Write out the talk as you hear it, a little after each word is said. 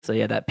So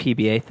yeah, that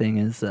PBA thing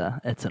is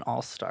it's an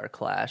all-star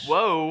clash.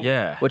 Whoa.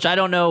 Yeah. Which I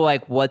don't know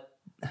like what.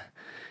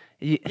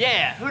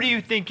 Yeah. Who do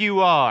you think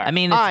you are? I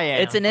mean, I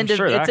am. it's an I'm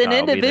sure that it's an guy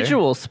will be there.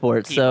 individual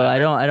sport, Pete so I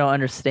Weber. don't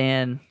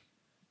understand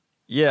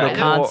Yeah. the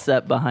well,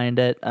 concept behind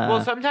it.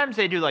 Well, sometimes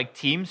they do like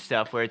team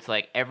stuff where it's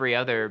like every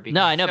other. because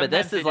no, I know, but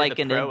sometimes this they is do like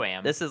the an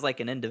pro-am. this is like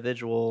an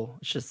individual.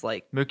 It's just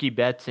like Mookie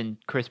Betts and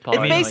Chris Paul.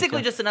 it's you know, like basically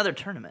that. just another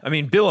tournament. I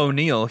mean, Bill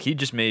O'Neill, he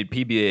just made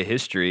PBA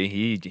history.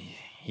 He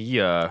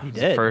was the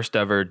did. first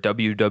ever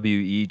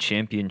WWE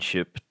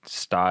championship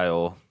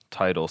style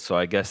title. So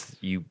I guess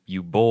you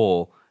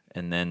bowl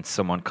and then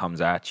someone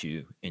comes at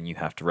you and you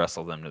have to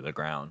wrestle them to the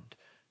ground.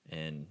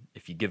 And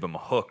if you give them a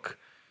hook,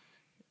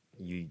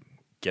 you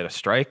get a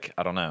strike.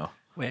 I don't know.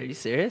 Wait, are you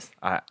serious?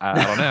 I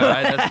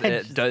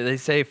don't know. They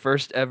say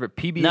first ever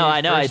PBA. No,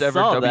 I know, I first ever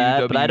saw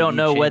that, but I don't WWE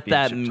know what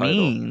that championship title.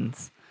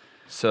 means.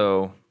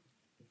 So,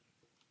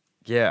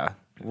 yeah,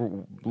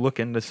 look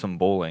into some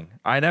bowling.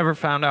 I never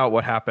found out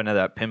what happened to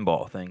that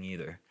pinball thing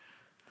either.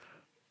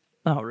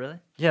 Oh, really?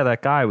 Yeah,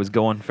 that guy was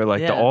going for like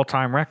the Yeah.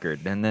 all-time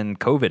record, and then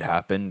COVID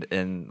happened,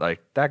 and like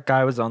that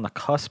guy was on the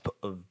cusp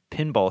of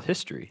pinball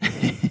history,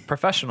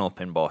 professional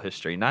pinball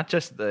history, not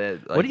just the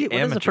like, What does a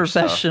amateur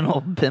stuff.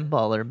 professional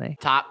pinballer make?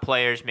 top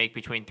players make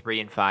between $3,000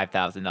 and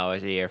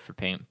 $5,000 a year for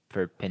pinball.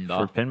 For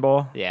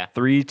pinball. Yeah.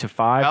 3,000 to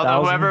 5,000.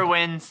 Although whoever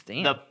wins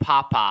Damn. the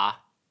Papa,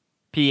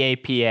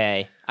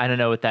 PAPA, I don't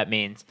know what that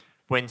means,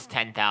 wins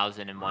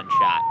 10,000 in one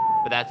shot.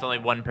 But that's only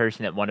one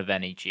person at one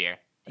event each year.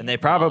 And they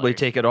probably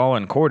take it all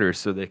in quarters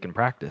so they can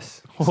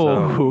practice.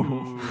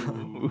 So,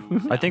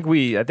 I think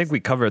we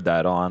covered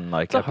that on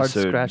like It's a hard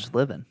scratch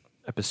living.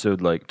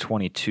 episode like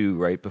 22,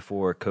 right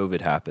before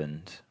COVID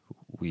happened.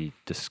 We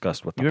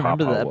discussed what the You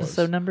remember pawpaw the was.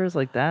 episode numbers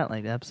like that,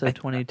 like episode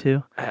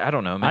 22? I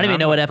don't know, man. I don't even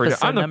know what episode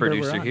I'm the number we're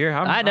producer on. here.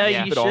 I know,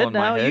 keep you it all should in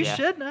my know. head. You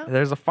should know.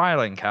 There's a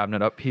filing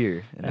cabinet up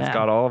here, and it's Yeah.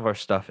 got all of our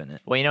stuff in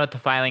it. Well, you know what the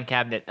filing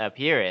cabinet up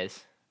here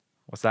is?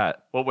 What's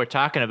that? What we're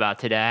talking about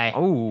today.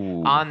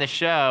 Oh, On the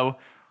show,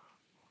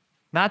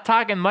 not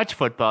talking much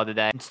football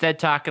today. Instead,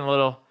 talking a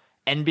little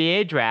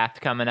NBA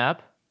draft coming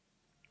up.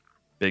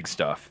 big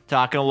stuff.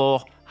 Talking a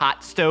little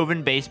hot stove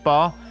in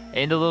baseball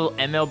and a little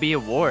MLB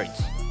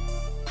awards.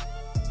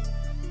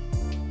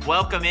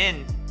 Welcome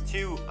in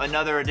to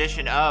another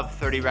edition of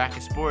 30 Rack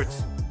of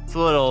Sports. It's a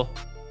little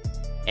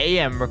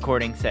AM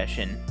recording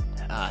session,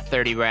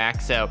 30 Rack.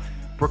 So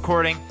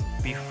recording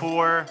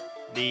before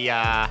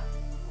the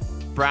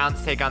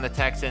Browns take on the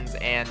Texans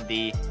and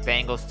the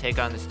Bengals take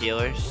on the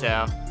Steelers.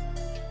 So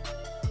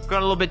going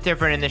a little bit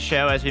different in the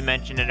show, as we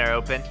mentioned in our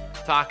open.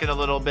 Talking a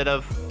little bit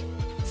of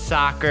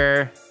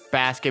soccer,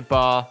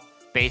 basketball,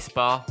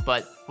 baseball,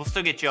 but we'll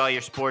still get you all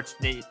your sports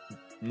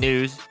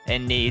news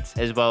and needs,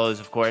 as well as,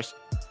 of course,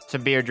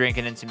 some beer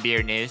drinking and some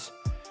beer news.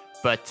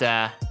 But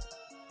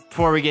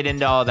before we get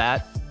into all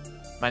that,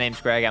 my name's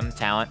Greg. I'm the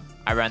talent.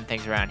 I run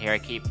things around here. I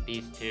keep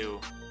these two,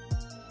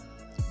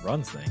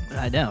 Runs things.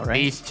 I know,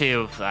 right?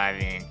 I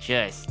mean,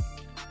 just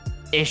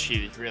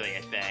issues really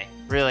at bay.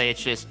 Really,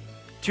 it's just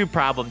two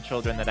problem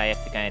children that I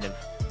have to kind of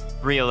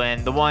reel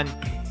in. The one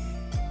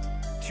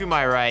to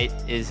my right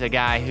is a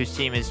guy whose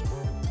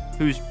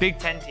Big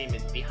Ten team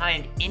is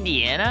behind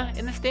Indiana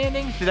in the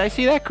standings. Did I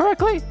see that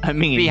correctly? I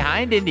mean,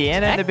 Behind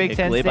Indiana in the Big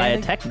Ten technically, by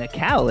a standings?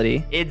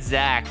 technicality. It's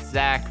Zach.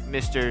 Zach,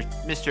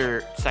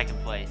 Mr. Second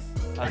place.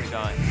 How's it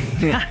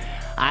going?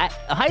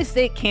 Ohio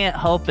State can't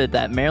help it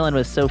that Maryland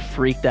was so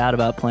freaked out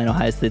about playing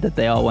Ohio State that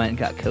they all went and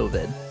got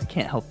COVID.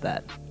 Can't help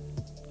that.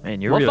 Man,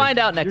 you're We'll find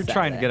out next You're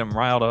trying to Saturday. get them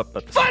riled up.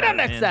 At the Find start, out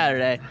next man.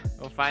 Saturday.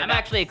 We'll find I'm out.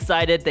 actually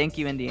excited. Thank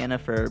you, Indiana,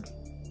 for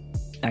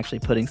actually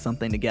putting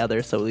something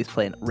together so at least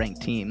play a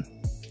ranked team.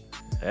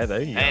 Yeah,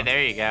 there you go. Hey,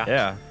 there you go.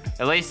 Yeah,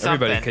 At least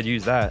something. everybody could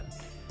use that.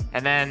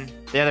 And then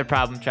the other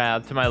problem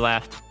child to my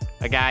left,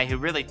 a guy who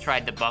really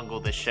tried to bungle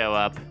this show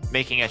up,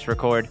 making us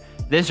record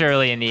this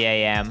early in the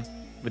AM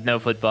with no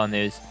football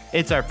news.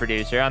 It's our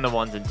producer on the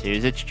ones and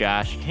twos. It's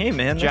Josh. Hey,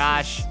 man. this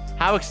Josh,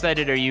 how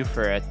excited are you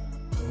for a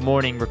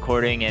morning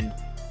recording and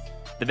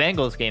the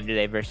Bengals game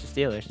today versus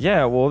Steelers?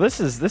 Yeah, well, this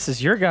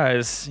is your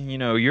guys,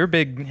 your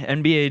big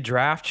NBA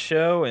draft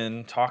show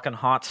and talking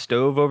hot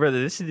stove over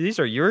these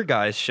are your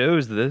guys'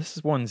 shows.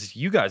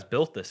 You guys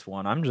built this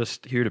one. I'm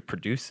just here to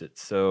produce it.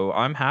 So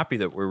I'm happy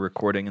that we're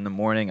recording in the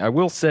morning. I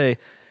will say,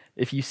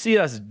 if you see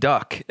us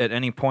duck at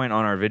any point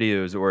on our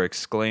videos or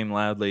exclaim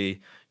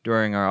loudly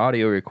during our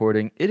audio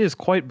recording, it is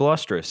quite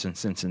blusterous in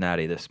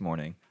Cincinnati this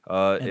morning.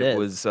 It is.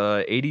 Was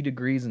 80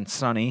 degrees and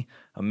sunny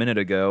a minute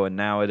ago, and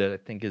now it I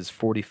think is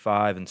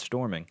 45 and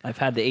storming. I've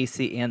had the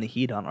AC and the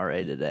heat on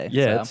already today.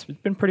 Yeah, so.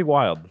 it's been pretty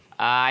wild.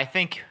 I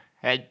think,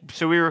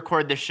 so we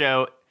record the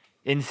show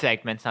in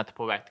segments, not to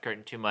pull back the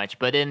curtain too much,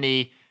 but in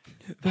the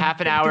half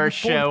an hour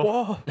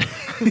show,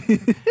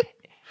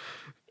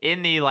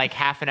 in the like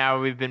half an hour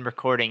we've been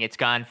recording, it's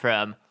gone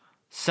from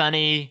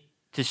sunny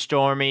to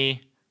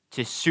stormy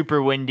to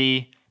super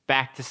windy,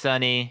 back to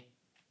sunny,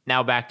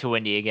 now back to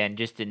windy again,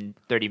 just in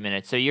 30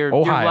 minutes. So you're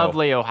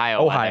lovely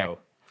Ohio weather.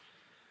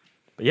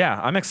 But yeah,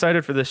 I'm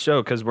excited for this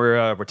show because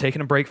we're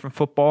taking a break from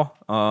football,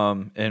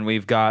 and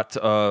we've got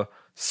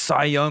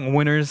Cy Young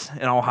winners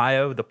in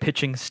Ohio, the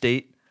pitching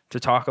state to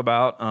talk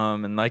about.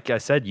 And like I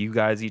said, you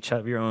guys each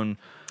have your own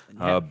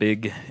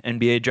big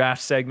NBA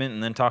draft segment,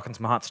 and then talking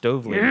some hot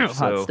stove later. Yeah,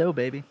 So hot stove,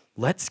 baby.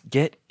 let's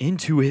get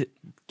into it.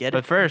 Get But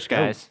it. first,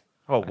 guys,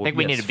 Oh, I think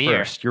we need a beer.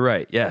 First. You're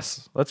right.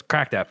 Yes, let's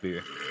crack that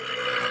beer.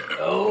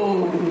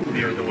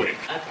 Beer of the week.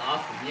 That's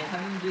awesome. Yeah,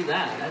 how do you do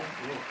that? That's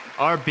great.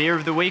 our beer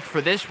of the week for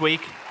this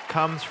week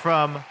comes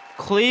from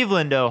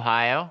Cleveland,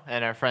 Ohio,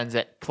 and our friends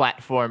at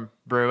Platform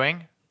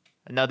Brewing.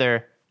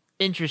 Another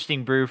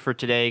interesting brew for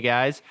today,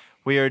 guys.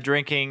 We are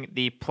drinking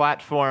the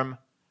Platform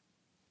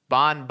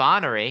Bon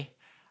Bonnery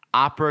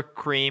Opera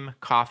Cream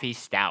Coffee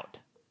Stout.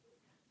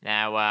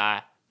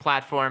 Now,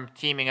 Platform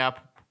teaming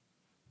up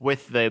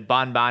with the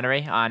Bon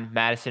Bonnery on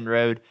Madison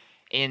Road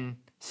in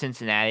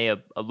Cincinnati,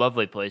 a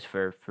lovely place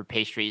for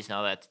pastries and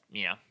all that,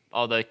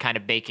 all the kind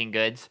of baking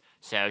goods.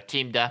 So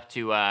teamed up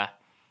to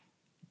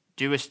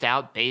do a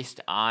stout based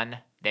on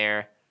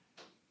their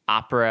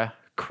opera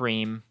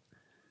cream.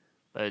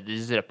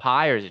 Is it a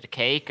pie or is it a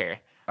cake? Or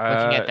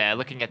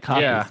looking at the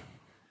Yeah,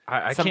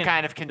 I some can't-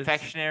 kind of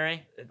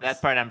confectionery.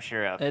 That part I'm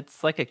sure of.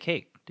 It's like a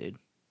cake, dude.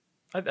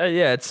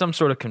 yeah, it's some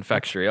sort of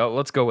confectionery.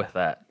 Let's go with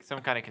that. Some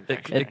kind of It,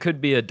 confectionery. it could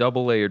be a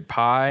double layered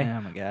pie,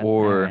 Oh my God.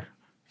 or Alright.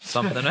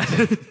 something.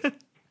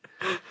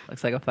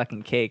 Looks like a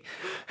fucking cake.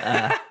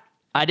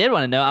 I did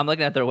want to know. I'm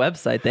looking at their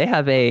website. They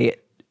have a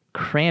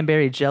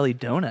cranberry jelly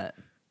donut.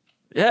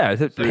 Yeah,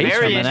 it's Very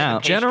coming into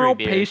out. pastry general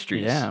beers.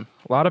 pastries. Yeah.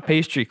 A lot of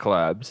pastry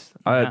collabs.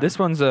 Yeah. This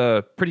one's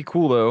pretty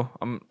cool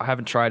though. I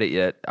haven't tried it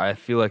yet. I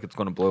feel like it's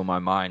going to blow my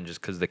mind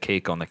just because the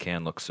cake on the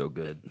can looks so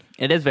good.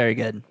 It is very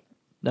good.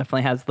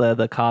 Definitely has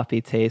the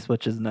coffee taste,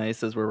 which is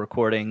nice as we're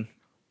recording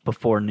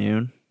before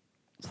noon.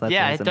 So that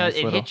Yeah, brings it a does. nice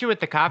It little- hits you with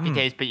the coffee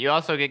taste, but you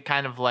also get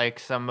kind of like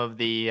some of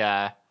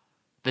the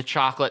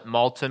chocolate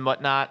malts and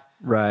whatnot.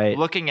 Right.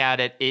 Looking at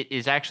it, it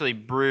is actually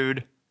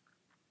brewed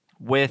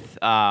with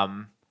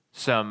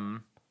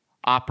some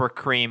opera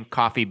cream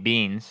coffee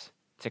beans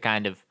to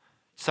kind of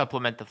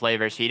supplement the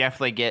flavor. So you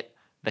definitely get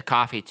the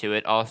coffee to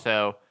it.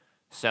 Also,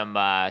 some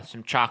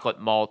chocolate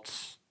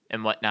malts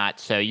and whatnot.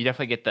 So you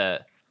definitely get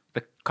the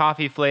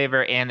coffee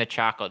flavor and the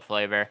chocolate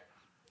flavor.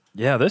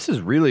 Yeah, this is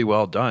really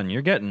well done.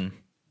 You're getting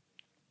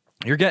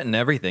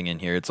everything in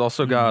here. It's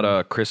also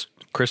got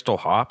crystal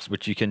hops,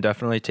 which you can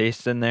definitely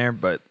taste in there.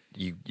 But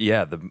the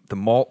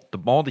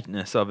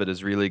maltiness of it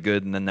is really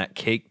good, and then that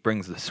cake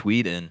brings the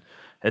sweet in.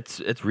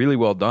 It's really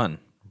well done.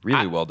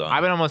 Really well done.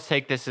 I would almost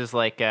take this as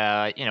like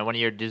one of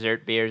your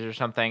dessert beers or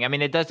something. I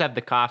mean, it does have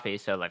the coffee,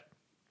 so like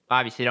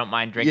obviously don't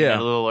mind drinking Yeah. it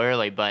a little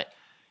early, but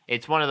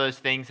it's one of those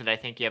things that I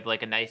think you have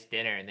like a nice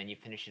dinner and then you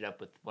finish it up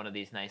with one of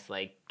these nice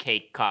like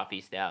cake coffee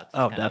stouts.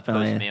 Oh, kind of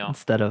definitely. post-meal.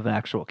 Instead of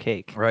actual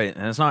cake. right,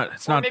 and it's not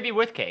Or maybe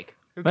with cake.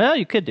 Well,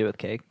 you could do with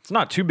cake. it's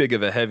not too big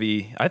of a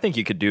heavy. I think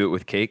you could do it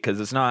with cake because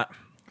it's not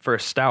for a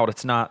stout.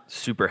 It's not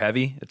super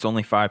heavy. It's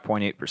only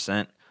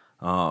 5.8%.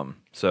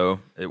 So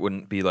it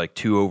wouldn't be like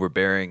too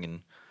overbearing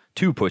and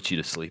too puts you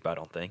to sleep. I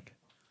don't think.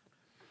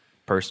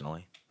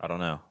 Personally, I don't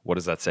know. What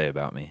does that say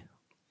about me?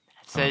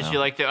 It says know. you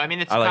like to. I mean,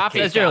 it's I like coffee.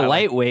 cake. Says you're I like-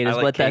 lightweight I is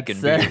like what that cake and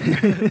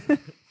says.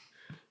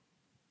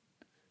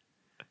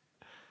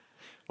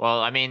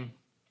 Well, I mean,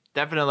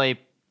 definitely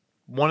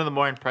one of the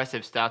more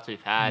impressive stouts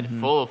we've had,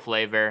 full of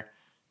flavor.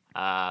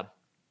 I'm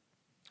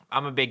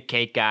a big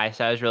cake guy,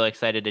 so I was really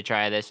excited to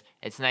try this.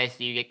 It's nice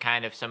that you get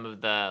kind of some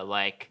of the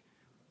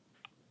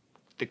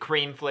the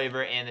cream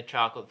flavor and the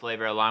chocolate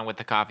flavor along with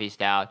the coffee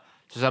stout.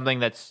 So something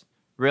that's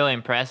really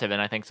impressive,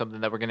 and I think something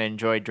that we're going to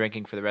enjoy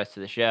drinking for the rest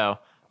of the show.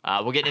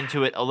 We'll get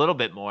into it a little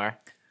bit more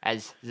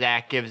as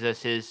Zach gives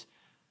us his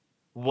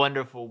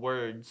wonderful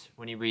words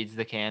when he reads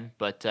the can,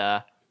 but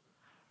we're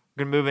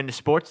going to move into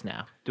sports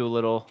now. Do a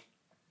little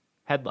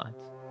headlines.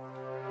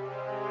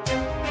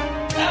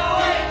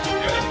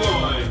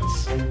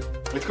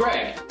 With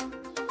Greg.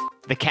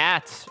 The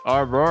Cats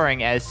are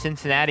roaring as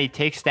Cincinnati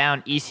takes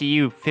down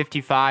ECU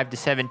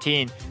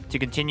 55-17 to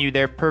continue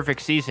their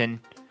perfect season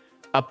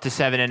up to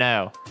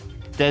 7-0.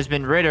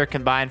 Desmond Ridder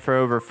combined for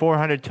over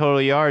 400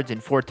 total yards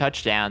and 4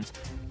 touchdowns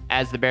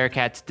as the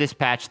Bearcats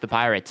dispatch the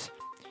Pirates.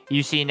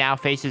 UC now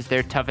faces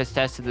their toughest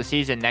test of the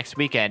season next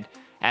weekend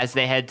as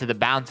they head to the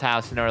Bounce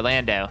House in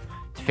Orlando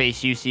to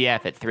face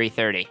UCF at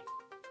 3:30.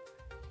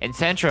 In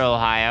Central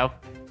Ohio,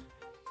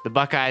 the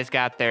Buckeyes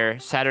got their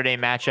Saturday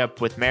matchup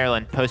with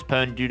Maryland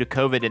postponed due to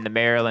COVID in the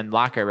Maryland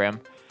locker room.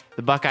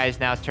 The Buckeyes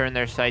now turn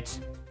their sights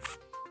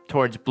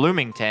towards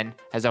Bloomington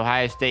as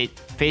Ohio State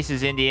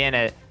faces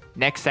Indiana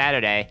next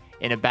Saturday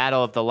in a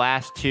battle of the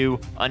last 2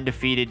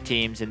 undefeated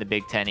teams in the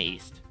Big Ten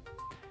East.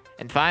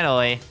 And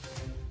finally,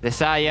 the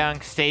Cy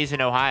Young stays in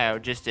Ohio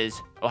just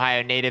as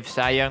Ohio native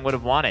Cy Young would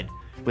have wanted,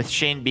 with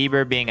Shane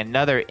Bieber being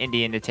another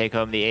Indian to take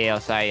home the AL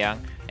Cy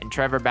Young and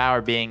Trevor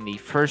Bauer being the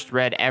first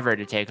Red ever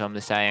to take home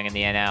the Cy Young in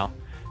the NL.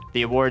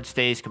 The award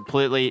stays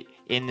completely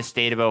in the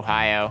state of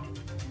Ohio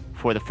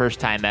for the first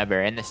time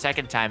ever, and the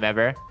second time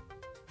ever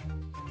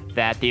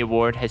that the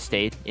award has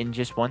stayed in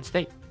just one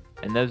state.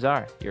 And those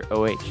are your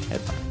OH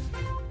headlines.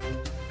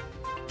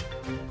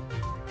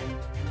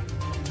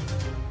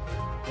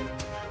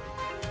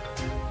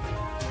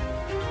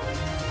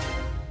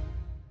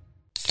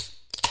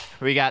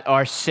 we got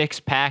our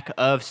 6-pack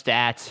of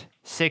stats.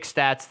 6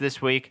 stats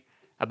this week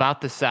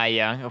about the Cy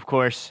Young. Of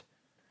course,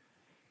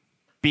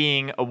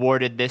 being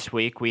awarded this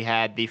week, we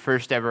had the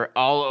first ever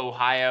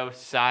All-Ohio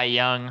Cy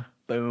Young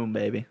Boom,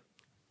 baby.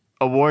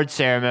 award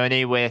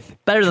ceremony with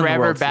Better than the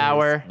Trevor World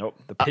Bauer, Nope.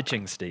 The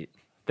pitching state.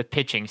 the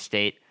pitching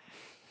state,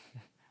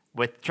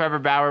 with Trevor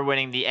Bauer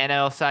winning the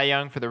NL Cy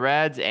Young for the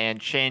Reds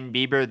and Shane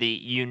Bieber the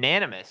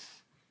unanimous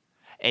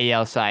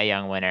AL Cy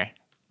Young winner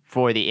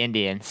for the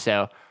Indians.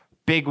 So,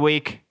 big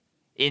week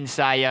in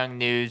Cy Young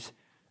news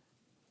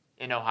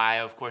in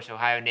Ohio. Of course,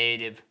 Ohio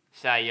native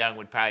Cy Young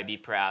would probably be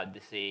proud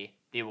to see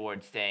the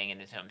award staying in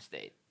his home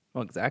state.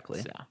 Well,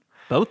 exactly. So,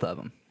 Both of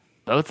them.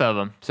 both of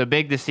them. So,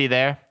 big to see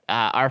there.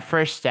 Our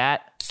first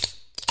stat,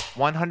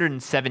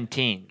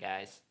 117,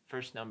 guys.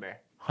 First number,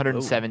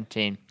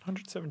 117.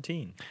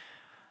 117.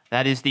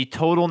 That is the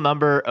total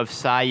number of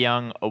Cy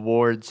Young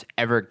awards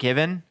ever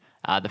given.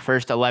 The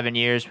first 11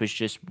 years was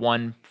just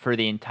one for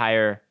the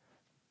entire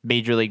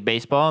Major League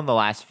Baseball, and the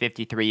last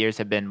 53 years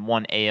have been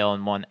one AL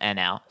and one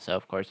NL. So,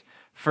 of course,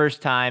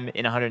 first time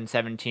in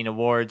 117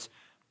 awards,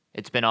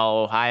 it's been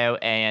all Ohio,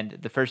 and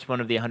the first one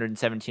of the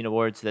 117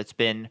 awards that's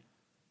been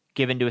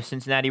given to a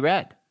Cincinnati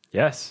Red.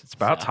 Yes, it's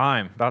about So-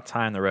 time. About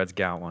time the Reds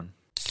got one.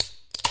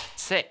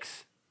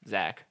 6,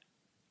 Zach.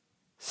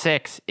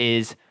 6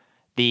 is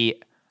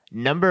the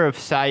number of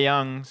Cy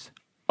Youngs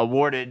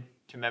awarded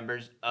to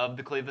members of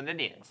the Cleveland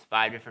Indians.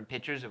 5 different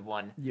pitchers have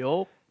won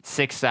Yup.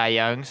 6 Cy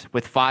Youngs,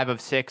 with 5 of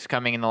 6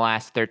 coming in the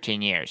last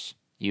 13 years.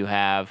 You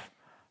have,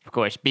 of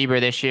course, Bieber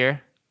this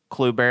year,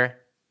 Kluber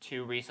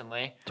 2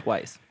 recently,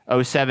 Twice.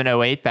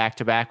 07-08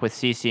 back-to-back with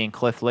CeCe and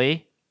Cliff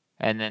Lee,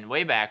 and then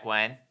way back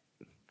when,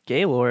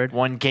 Gaylord.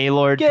 one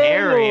Gaylord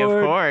Perry, of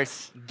Gaylord.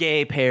 course.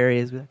 Gay Perry,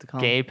 as we have to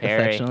call Gay him.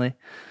 Perry. Affectionately.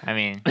 I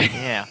mean,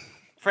 yeah.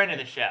 Friend of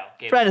the show.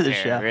 Friend of the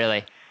Perry, show.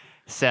 Really.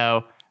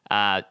 So,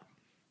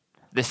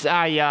 the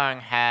Cy Young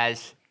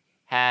has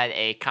had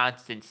a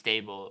constant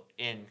stable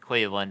in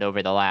Cleveland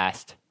over the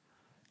last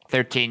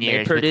 13 They years.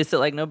 with produce it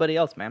like nobody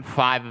else, man.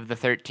 5 of the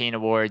 13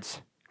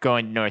 awards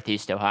going to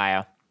Northeast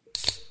Ohio.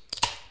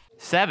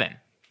 7.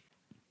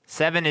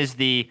 7 is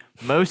the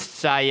most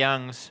Cy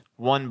Youngs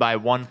won by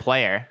one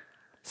player.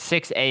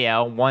 6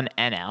 AL, 1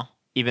 NL,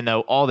 even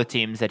though all the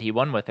teams that he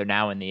won with are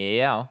now in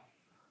the AL.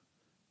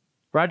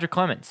 Roger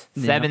Clemens,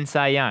 7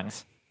 Cy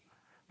Youngs.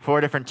 4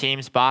 different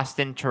teams,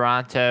 Boston,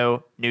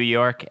 Toronto, New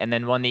York, and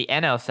then won the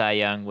NL Cy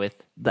Young with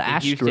The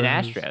Houston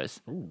Astros.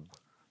 Astros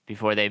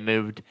before they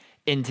moved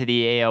into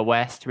the AL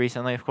West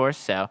recently, of course.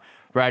 So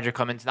Roger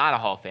Clemens, not a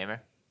Hall of Famer.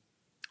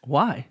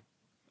 Why?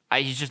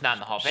 He's just not in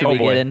the Hall of Fame. Should we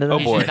get into that? Oh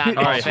He's boy! just not in the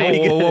All Hall right.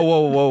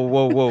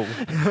 of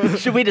Fame. Whoa!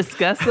 Should we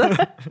discuss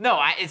that? No,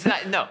 it's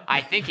not. No,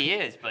 I think he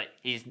is, but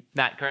he's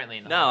not currently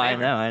in the no, Hall of I Fame.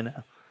 know, I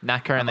know.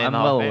 Not currently in I'm the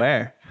Hall well of Fame.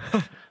 aware.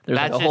 There's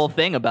like That's a whole just-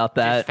 thing about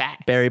that.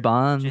 facts. Barry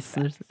Bonds. Just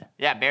facts.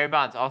 Yeah, Barry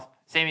Bonds, also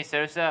Sammy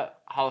Sosa,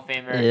 Hall of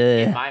Famer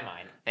Yeah. in my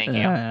mind. Thank I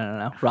you. don't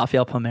know.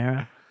 Rafael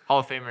Palmeiro. Hall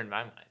of Famer in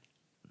my mind.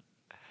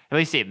 At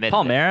least he admitted it.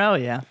 Palmeiro,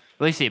 yeah. At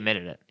least he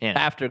admitted it. You know.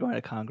 After going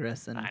to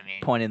Congress and I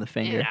mean, pointing the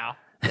finger. You know.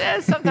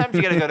 Yeah, sometimes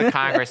you got to go to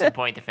Congress and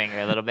point the finger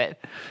a little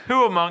bit.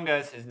 Who among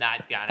us has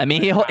not gone? I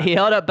mean, into he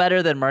held up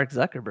better than Mark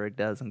Zuckerberg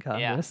does in Yeah,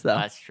 Congress. So.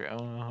 that's true.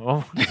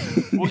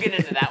 We'll get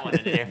into that one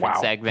in a different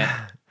segment.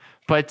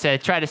 But to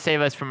try to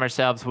save us from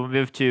ourselves, we'll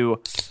move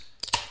to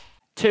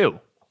 2.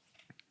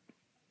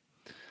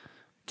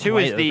 2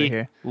 White is over the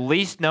here.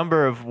 least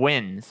number of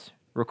wins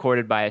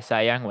recorded by a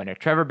Cy Young winner.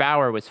 Trevor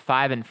Bauer was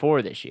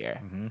 5-4 this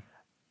year,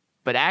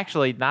 but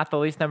actually not the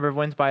least number of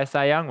wins by a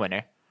Cy Young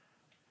winner.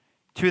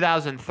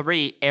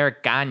 2003,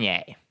 Eric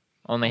Gagne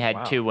only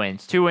had 2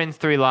 wins. 2 wins,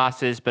 3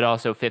 losses, but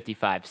also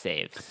 55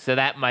 saves. So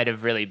that might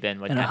have really been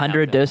what And got 100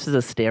 helped him. doses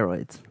of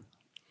steroids.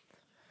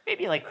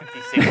 Maybe like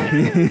 56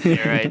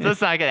 minutes. Right.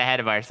 Let's not get ahead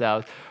of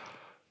ourselves.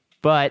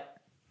 But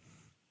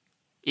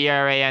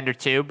ERA under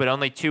 2, but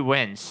only 2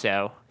 wins.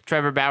 So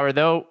Trevor Bauer,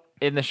 though,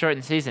 in the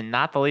shortened season,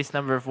 not the least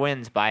number of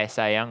wins by a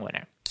Cy Young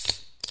winner.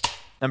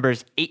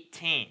 Numbers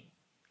 18,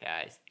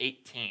 guys.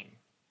 18.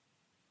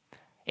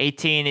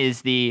 18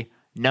 is the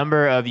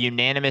number of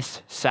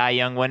unanimous Cy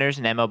Young winners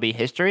in MLB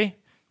history,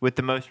 with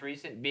the most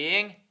recent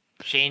being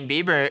Shane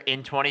Bieber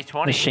in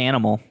 2020. The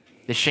Shanimal.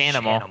 The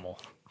Shanimal.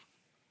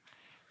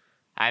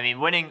 I mean,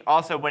 winning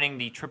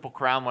the Triple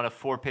Crown, one of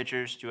 4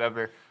 pitchers to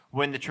ever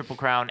win the Triple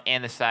Crown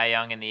and the Cy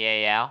Young in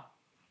the AL.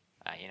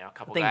 A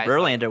couple I think guys.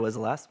 Verlander was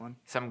the last one.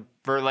 Some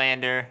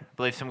Verlander. I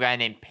believe some guy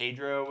named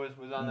Pedro was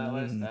on that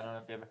list. I don't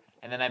know if you ever.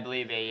 And then I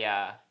believe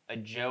a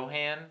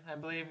Johan, I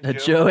believe. A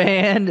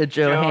Johan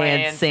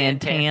Johan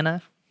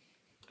Santana.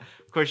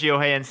 Of course,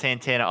 Johan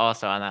Santana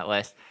also on that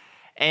list.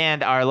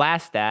 And our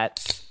last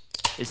stat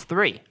is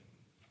 3.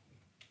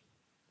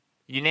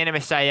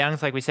 Unanimous Cy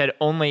Youngs, like we said,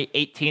 only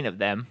 18 of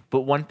them,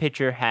 but one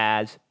pitcher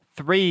has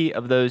 3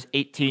 of those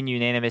 18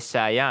 unanimous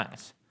Cy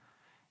Youngs.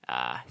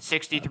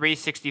 63,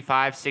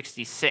 65,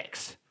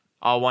 66.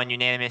 All won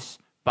unanimous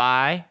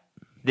by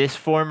this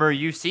former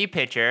UC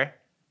pitcher,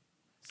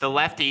 the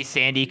lefty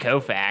Sandy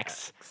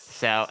Koufax.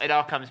 So it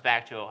all comes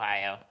back to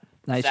Ohio.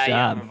 Nice Cy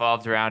Young job.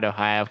 revolves around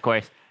Ohio, of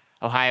course.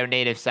 Ohio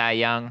native Cy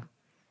Young.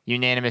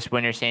 Unanimous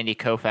winner Sandy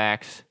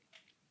Koufax.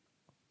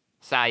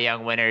 Cy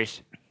Young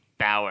winners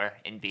Bauer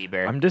and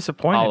Bieber. I'm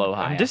disappointed. All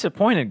Ohio. I'm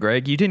disappointed,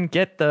 Greg. You didn't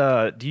get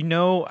the. Do you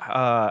know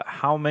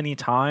how many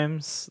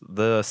times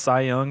the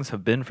Cy Youngs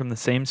have been from the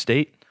same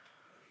state?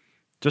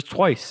 Just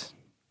twice.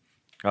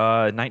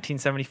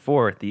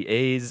 1974, the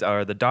A's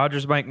are the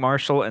Dodgers, Mike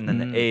Marshall, and then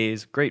the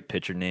A's, great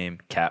pitcher name,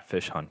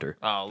 Catfish Hunter.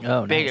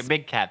 Oh, big nice.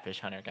 big catfish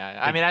hunter guy.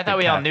 I mean, I thought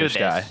we all knew this.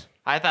 catfish guy.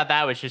 I thought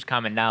that was just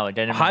common knowledge.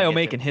 I didn't really Ohio get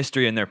making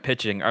history in their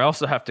pitching. I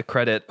also have to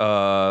credit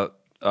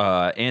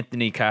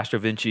Anthony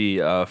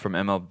Castrovinci from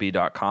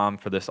MLB.com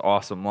for this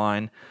awesome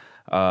line.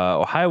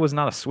 Ohio was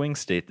not a swing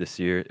state this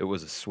year. It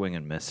was a swing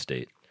and miss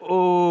state.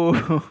 Oh,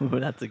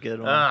 that's a good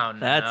one. Oh, no.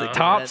 That's a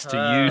Tops to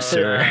you,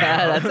 sir.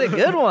 That's a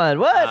good one.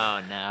 What?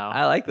 Oh no,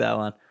 I like that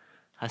one.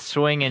 a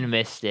swing and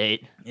miss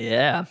state.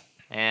 Yeah.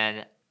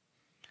 And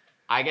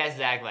I guess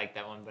Zach liked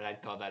that one, but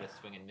I'd call that a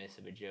swing and miss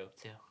of a joke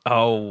too.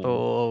 Oh,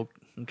 Oh,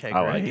 okay. I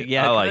like great. it.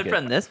 Yeah, I like coming it.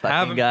 from this Have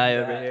fucking him guy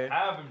do over that. here.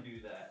 Have him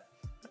do that.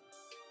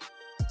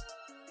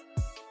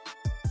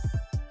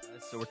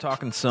 So we're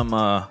talking some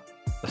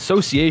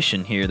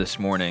association here this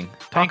morning.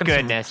 Thank Talking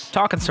goodness.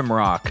 Talking some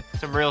rock.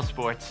 Some real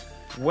sports.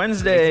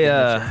 Wednesday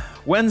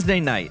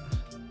night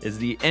is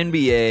the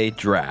NBA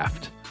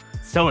draft.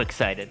 So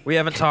excited. We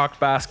haven't talked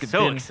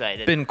basketball. So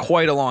excited. Been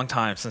quite a long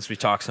time since we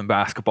talked some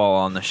basketball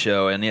on the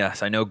show. And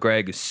yes, I know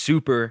Greg is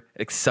super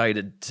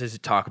excited to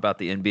talk about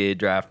the NBA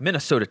draft.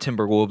 Minnesota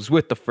Timberwolves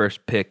with the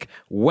first pick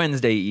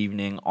Wednesday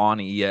evening on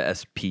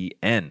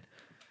ESPN.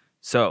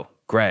 So,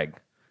 Greg,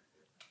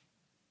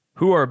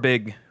 who are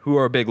big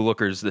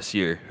lookers this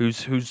year?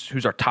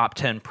 Who's our top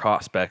 10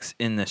 prospects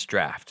in this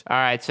draft? All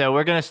right, so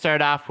we're going to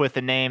start off with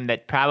a name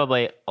that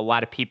probably a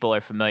lot of people are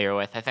familiar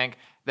with. I think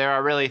there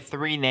are really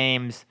three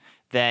names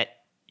that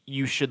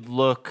you should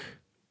look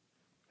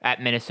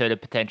at Minnesota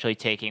potentially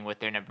taking with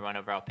their number one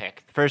overall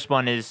pick. The first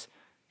one is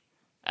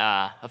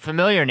a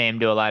familiar name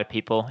to a lot of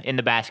people in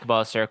the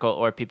basketball circle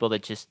or people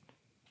that just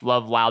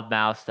love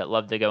loudmouths that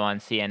love to go on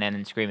CNN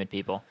and scream at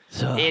people.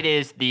 So- It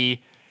is the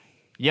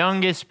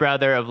youngest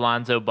brother of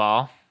Lonzo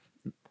Ball.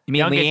 You mean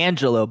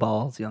youngest- LiAngelo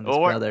Ball's youngest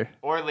brother?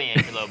 Or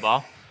LiAngelo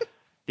Ball.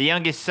 The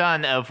youngest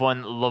son of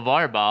one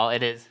LeVar Ball.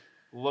 It is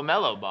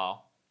LaMelo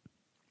Ball.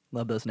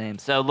 Love those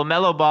names. So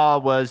LaMelo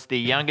Ball was the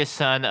youngest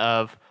son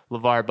of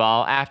LeVar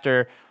Ball.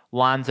 After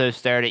Lonzo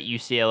started at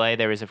UCLA,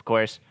 there was, of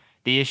course,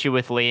 the issue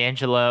with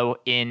LiAngelo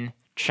in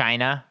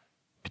China,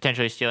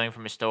 potentially stealing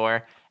from a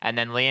store. And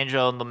then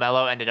LiAngelo and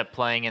LaMelo ended up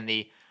playing in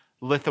the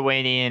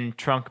Lithuanian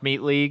Trunk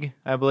Meat League,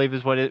 I believe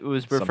is what it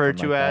was referred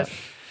Something to like as. that.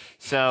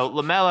 So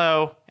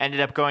LaMelo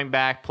ended up going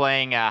back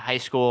playing high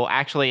school,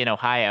 actually in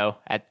Ohio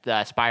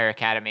at Spire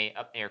Academy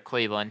up near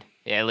Cleveland,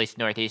 at least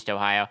Northeast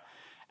Ohio.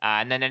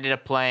 And then ended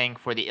up playing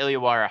for the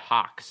Illawarra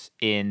Hawks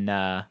in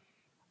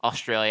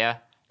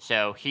Australia.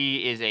 So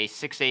he is a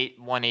 6'8",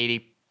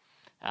 180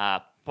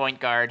 point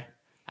guard,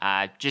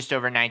 just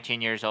over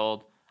 19 years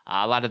old.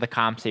 A lot of the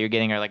comps that you're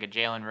getting are like a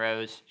Jalen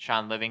Rose,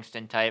 Sean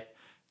Livingston type.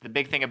 The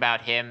big thing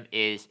about him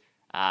is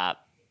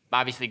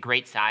obviously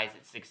great size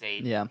at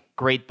 6'8". Yeah.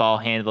 Great ball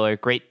handler,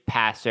 great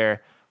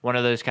passer. One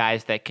of those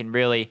guys that can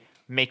really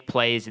make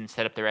plays and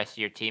set up the rest of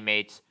your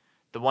teammates.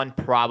 The one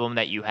problem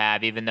that you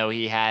have, even though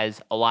he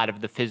has a lot of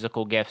the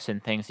physical gifts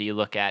and things that you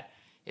look at,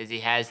 is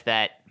he has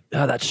that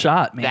Oh, that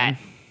shot, man. that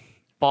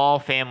ball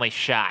family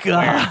shot.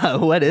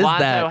 God, what is Lonzo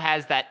that?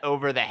 has that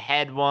over the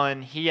head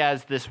one. He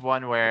has this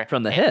one where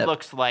From the it hip.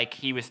 looks like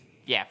he was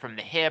from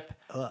the hip.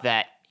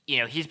 That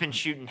he's been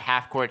shooting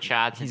half court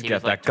shots since He's he got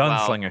was like that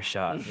 12. gunslinger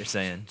shot, you're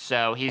saying.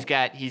 So he's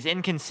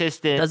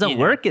inconsistent. Doesn't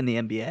work in the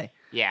NBA.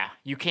 Yeah,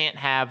 you can't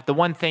have the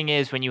one thing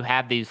is when you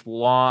have these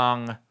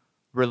long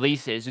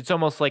releases, it's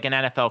almost like an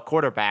NFL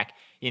quarterback.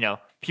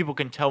 People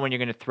can tell when you're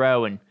going to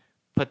throw and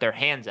put their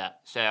hands up.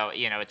 So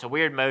it's a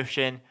weird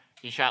motion.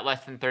 He shot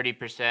less than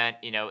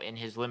 30%, in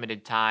his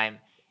limited time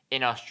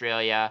in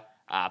Australia.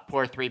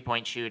 Poor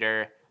 3-point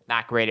shooter,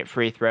 not great at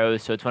free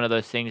throws. So it's one of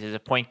those things as a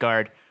point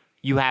guard,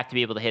 you have to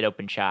be able to hit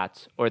open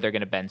shots or they're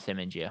going to Ben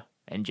Simmons you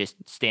and just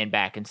stand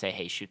back and say,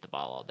 hey, shoot the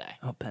ball all day.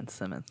 Oh, Ben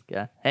Simmons.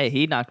 Yeah. Hey,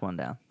 he knocked one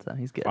down, so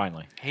he's good.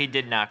 Finally. He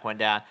did knock one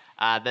down.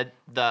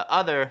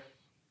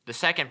 The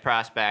second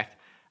prospect,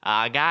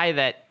 a guy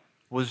that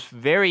was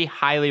very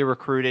highly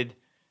recruited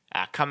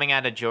coming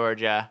out of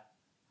Georgia,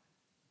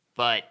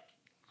 but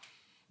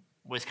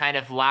was kind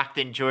of locked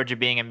in Georgia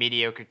being a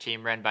mediocre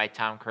team run by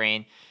Tom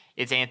Crean.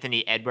 It's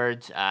Anthony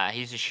Edwards.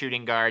 He's a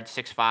shooting guard,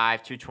 6'5",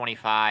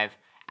 225,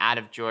 out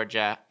of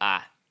Georgia.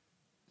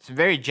 Some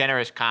very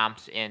generous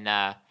comps in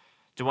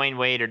Dwayne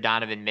Wade or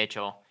Donovan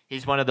Mitchell.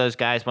 He's one of those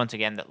guys, once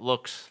again, that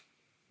looks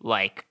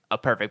like a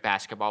perfect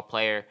basketball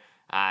player.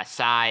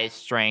 Size,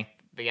 strength.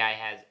 The guy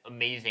has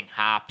amazing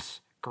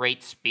hops,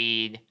 great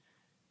speed,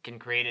 can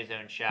create his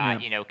own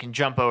shot, can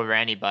jump over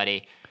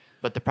anybody.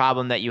 But the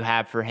problem that you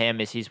have for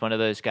him is he's one of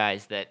those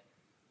guys that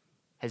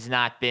has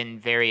not been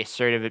very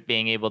assertive at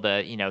being able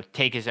to,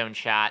 take his own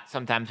shot.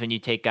 Sometimes when you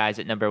take guys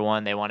at number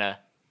one, they want to,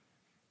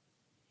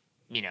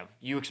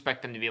 you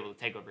expect them to be able to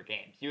take over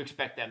games. You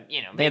expect them, They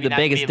have maybe the not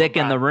to be biggest dick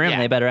in the LeBron. room. Yeah.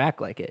 They better act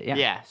like it. Yeah.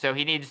 Yeah, so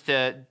he needs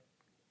to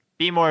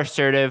be more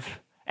assertive.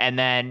 And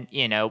then,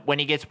 when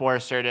he gets more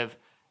assertive,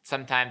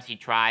 sometimes he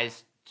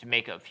tries to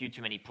make a few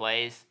too many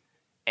plays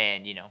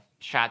and,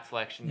 shot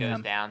selection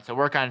goes down. So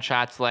work on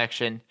shot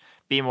selection,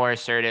 be more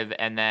assertive.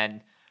 And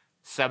then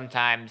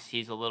sometimes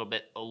he's a little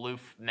bit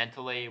aloof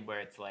mentally where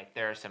it's like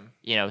there are some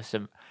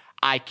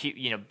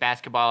IQ,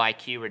 basketball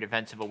IQ or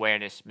defensive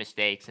awareness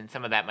mistakes. And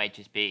some of that might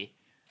just be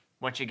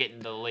once you get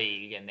into the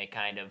league and they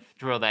kind of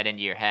drill that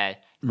into your head.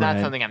 It's not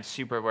Right. something I'm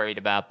super worried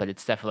about, but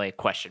it's definitely a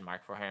question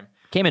mark for him.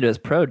 Came into his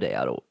pro day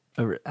out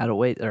of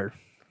weight or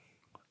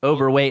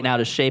overweight and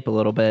out of shape a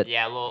little bit.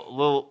 Yeah, a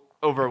little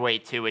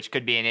overweight too, which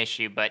could be an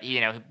issue. But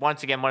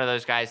once again, one of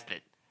those guys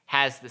that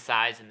has the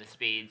size and the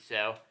speed,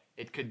 so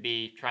it could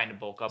be trying to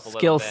bulk up a little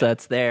Skill bit.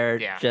 sets there,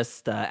 Yeah.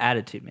 just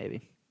attitude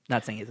maybe.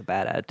 Not saying he's a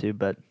bad attitude,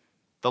 but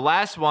The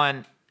last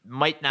one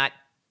might not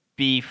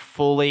be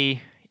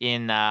fully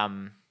in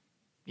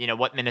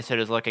what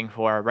Minnesota's looking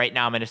for. Right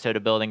now, Minnesota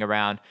building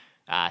around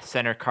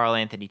center Karl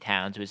Anthony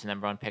Towns, who was the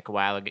number 1 pick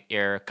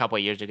a couple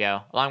of years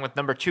ago, along with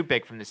number 2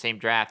 pick from the same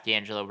draft,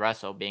 D'Angelo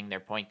Russell, being their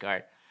point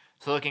guard.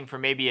 So looking for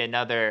maybe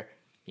another,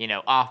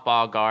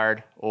 off-ball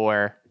guard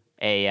or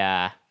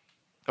a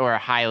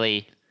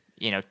highly,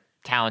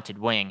 talented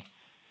wing.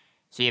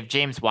 So you have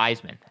James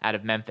Wiseman out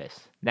of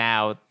Memphis.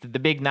 Now, the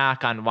big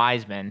knock on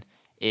Wiseman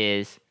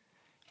is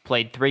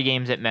played 3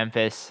 games at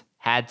Memphis,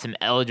 had some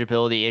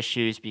eligibility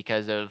issues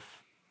because of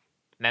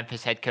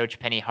Memphis head coach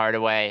Penny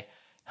Hardaway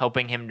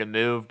helping him to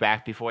move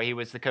back before he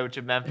was the coach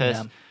of Memphis.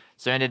 Yeah.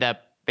 So ended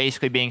up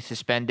basically being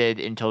suspended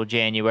until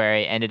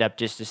January, ended up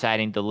just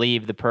deciding to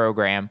leave the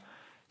program.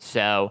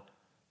 So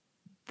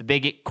the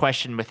big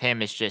question with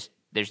him is just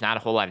there's not a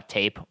whole lot of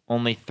tape.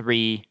 Only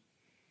 3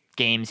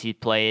 games he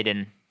played,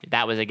 and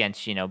that was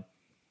against,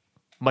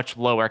 much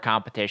lower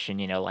competition,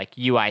 like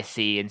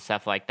UIC and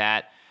stuff like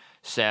that.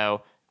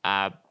 So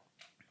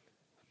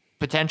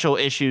potential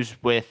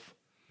issues with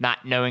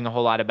not knowing a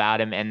whole lot about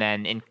him. And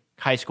then in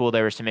high school,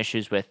 there were some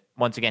issues with,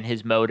 once again,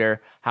 his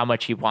motor, how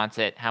much he wants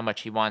it, how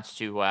much he wants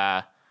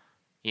to,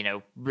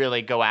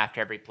 really go after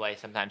every play,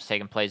 sometimes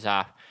taking plays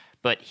off.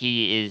 But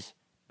he is,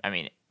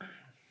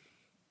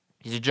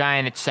 he's a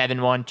giant at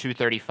 7'1",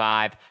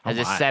 235, has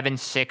a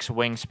 7'6"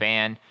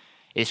 wingspan,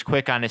 is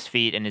quick on his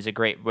feet, and is a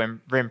great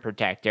rim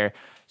protector.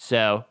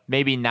 So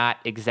maybe not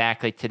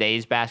exactly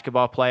today's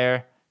basketball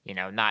player,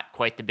 not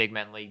quite the big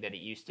men league that it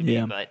used to be,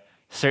 Yeah. but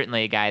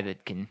certainly a guy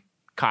that can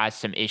cause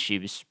some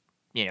issues,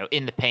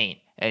 in the paint,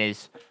 and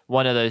is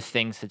one of those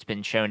things that's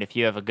been shown. If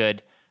you have a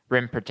good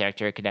rim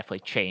protector, it can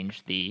definitely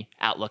change the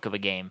outlook of a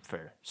game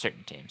for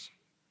certain teams.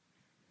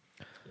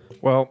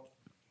 Well,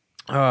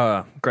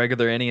 Greg, are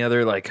there any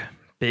other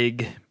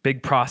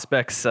big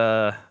prospects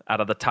out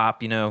of the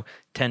top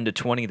 10 to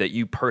 20 that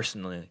you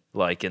personally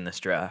like in this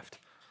draft?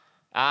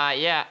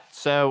 Yeah.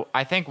 So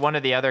I think one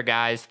of the other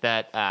guys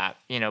that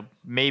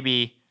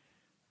maybe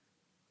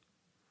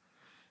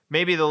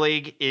the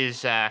league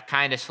is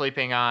kind of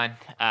sleeping on.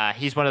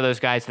 He's one of those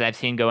guys that I've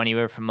seen go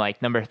anywhere from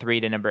number 3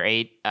 to number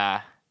 8.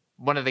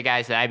 One of the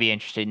guys that I'd be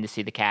interested in to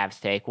see the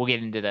Cavs take. We'll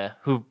get into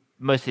who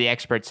most of the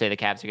experts say the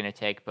Cavs are going to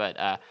take, but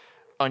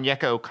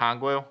Onyeka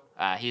Okongwu.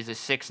 He's a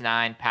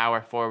 6'9"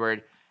 power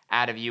forward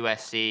out of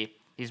USC.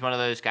 He's one of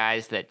those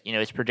guys that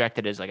is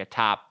projected as a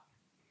top,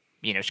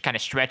 kind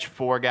of stretch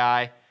 4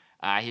 guy.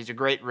 He's a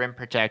great rim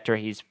protector.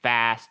 He's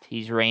fast.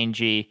 He's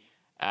rangy.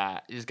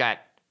 He's got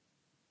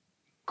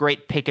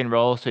great pick and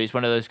roll. So he's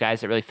one of those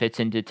guys that really fits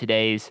into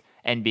today's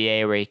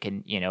NBA where he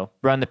can,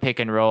 run the pick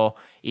and roll,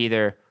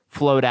 either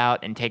float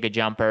out and take a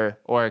jumper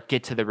or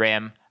get to the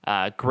rim.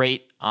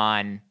 Great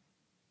on,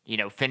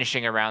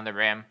 finishing around the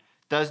rim.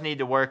 Does need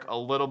to work a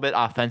little bit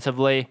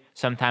offensively.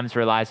 Sometimes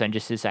relies on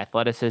just his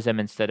athleticism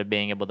instead of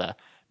being able to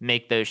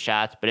make those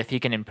shots. But if he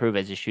can improve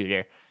as a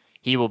shooter,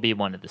 he will be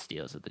one of the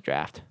steals of the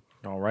draft.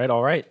 All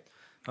right.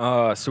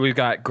 So we've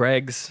got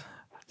Greg's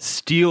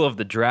steal of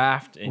the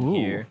draft in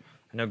here.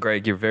 I know,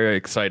 Greg, you're very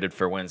excited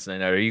for Wednesday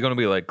night. Are you going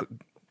to be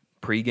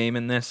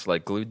pre-gaming this,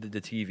 glued to the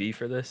TV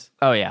for this?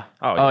 Oh yeah.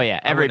 Oh, yeah.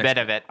 I Every wouldn't bit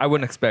of it. I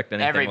wouldn't expect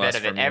anything Every less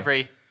bit of from it.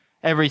 you.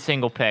 Every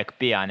single pick.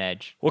 Be on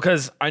edge. Well,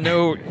 because I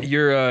know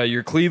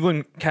your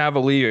Cleveland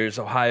Cavaliers,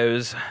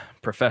 Ohio's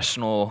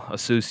professional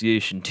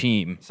association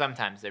team.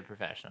 Sometimes they're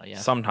professional. Yeah.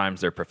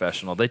 Sometimes they're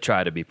professional. They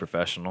try to be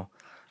professional.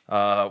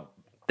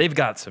 They've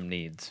got some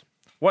needs.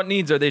 What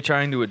needs are they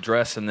trying to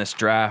address in this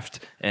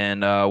draft?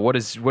 And what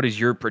is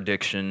your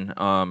prediction?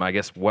 I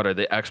guess what are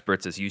the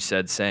experts, as you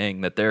said,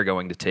 saying that they're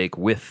going to take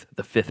with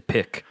the 5th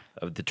pick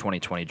of the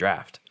 2020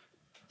 draft?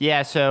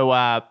 Yeah,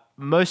 so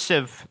most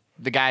of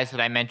the guys that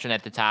I mentioned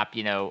at the top,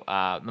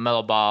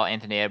 LaMelo Ball,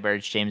 Anthony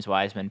Edwards, James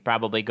Wiseman,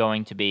 probably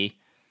going to be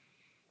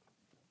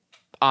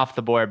off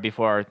the board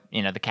before,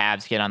 the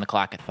Cavs get on the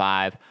clock at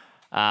 5.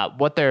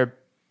 What they're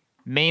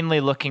mainly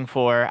looking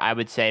for, I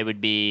would say,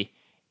 would be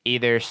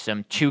either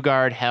some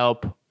 2-guard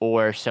help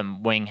or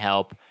some wing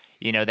help.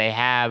 They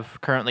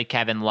have currently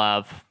Kevin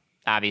Love,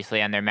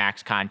 obviously, on their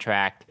max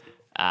contract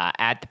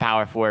at the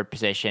power forward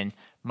position,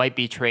 might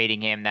be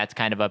trading him. That's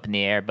kind of up in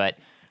the air. But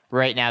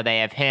right now they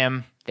have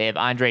him. They have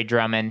Andre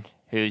Drummond,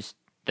 who's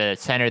the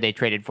center they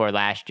traded for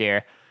last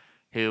year,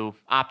 who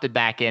opted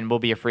back in, will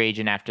be a free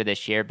agent after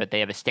this year. But they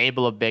have a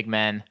stable of big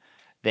men.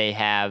 They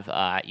have,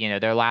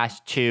 their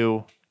last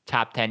 2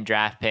 top 10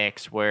 draft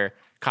picks were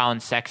Colin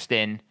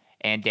Sexton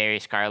and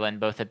Darius Garland,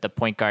 both at the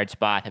point guard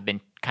spot, have been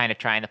kind of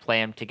trying to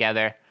play them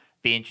together.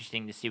 Be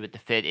interesting to see what the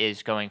fit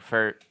is going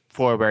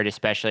forward,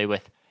 especially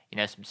with,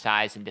 some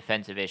size and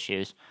defensive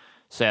issues.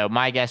 So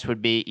my guess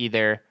would be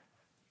either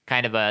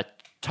kind of a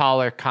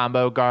taller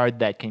combo guard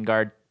that can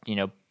guard,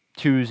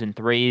 2s and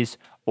 3s,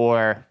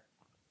 or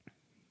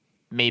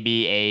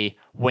maybe a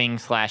wing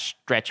 /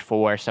 stretch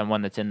 4,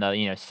 someone that's in the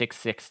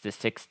 6'6" to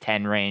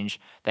 6'10" range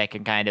that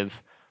can kind of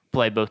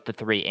play both the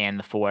 3 and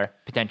the 4.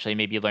 Potentially,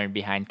 maybe learn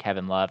behind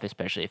Kevin Love,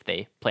 especially if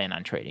they plan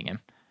on trading him.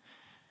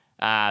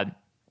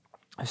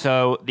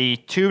 So the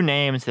 2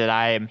 names that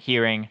I am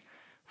hearing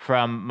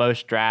from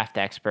most draft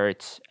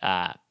experts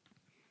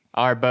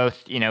are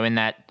both, in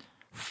that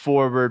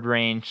forward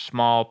range,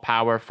 small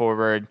power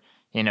forward,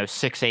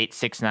 6'8",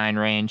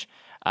 6'9" range.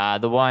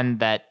 The one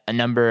that a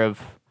number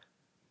of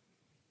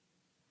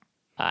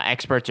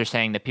experts are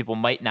saying that people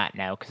might not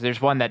know, because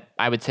there's one that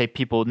I would say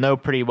people know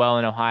pretty well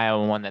in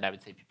Ohio and one that I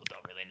would say people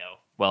don't really know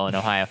well in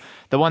Ohio.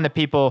 The one that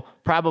people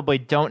probably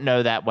don't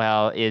know that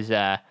well is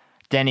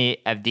Denny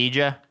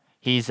Avdija.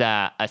 He's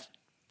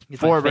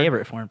forward. My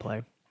favorite foreign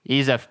player.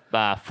 He's a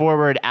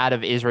forward out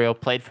of Israel,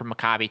 played for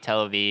Maccabi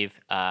Tel Aviv.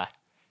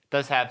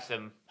 Does have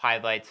some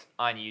highlights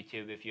on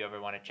YouTube if you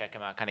ever want to check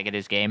him out, kind of get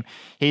his game.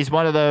 He's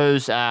one of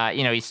those,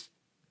 he's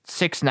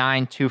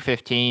 6'9",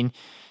 215.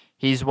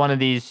 He's one of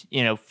these,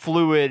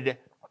 fluid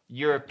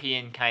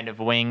European kind of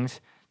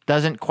wings.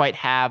 Doesn't quite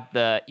have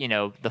the,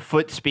 the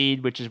foot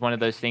speed, which is one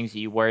of those things that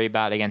you worry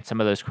about against some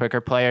of those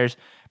quicker players,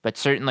 but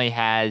certainly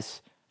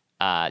has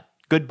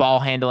good ball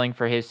handling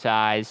for his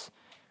size.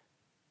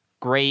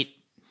 Great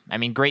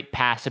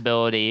pass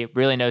ability.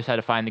 Really knows how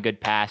to find the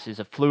good pass. Is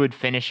a fluid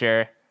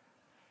finisher,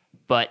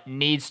 but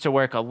needs to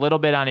work a little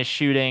bit on his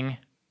shooting.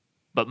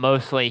 But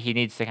mostly he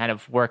needs to kind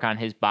of work on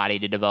his body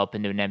to develop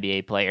into an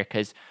NBA player,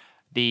 because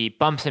the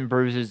bumps and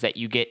bruises that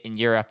you get in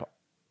Europe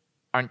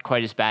aren't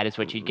quite as bad as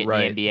what you'd get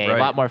in the NBA. Right. A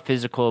lot more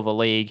physical of a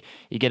league.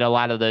 You get a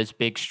lot of those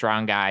big,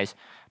 strong guys.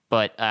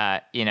 But,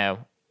 I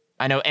know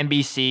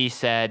NBC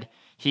said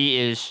he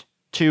is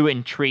too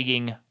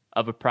intriguing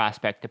of a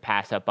prospect to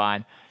pass up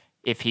on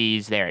if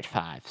he's there at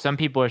 5. Some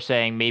people are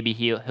saying maybe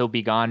he'll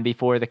be gone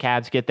before the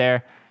Cavs get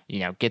there,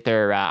 get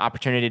their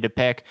opportunity to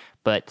pick.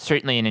 But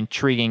certainly an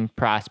intriguing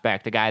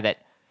prospect, a guy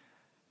that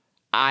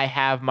I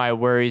have my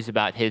worries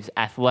about his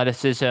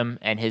athleticism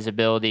and his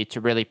ability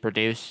to really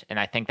produce. And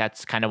I think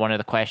that's kind of one of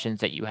the questions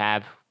that you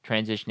have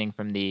transitioning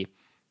from the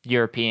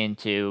European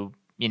to,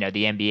 the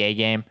NBA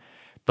game.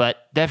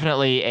 But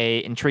definitely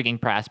a intriguing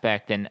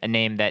prospect and a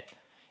name that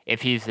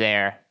if he's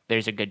there,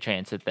 there's a good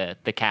chance that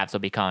the Cavs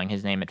will be calling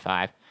his name at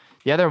 5.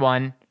 The other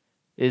one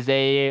is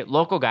a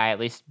local guy, at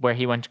least where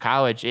he went to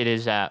college. It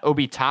is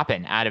Obi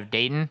Toppin out of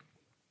Dayton.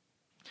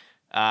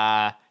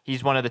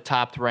 He's one of the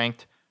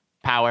top-ranked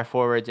power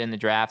forwards in the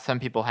draft. Some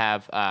people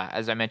have,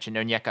 as I mentioned,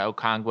 Onyeka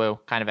Okongwu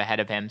kind of ahead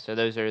of him. So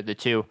those are the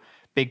 2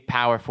 big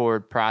power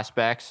forward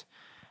prospects.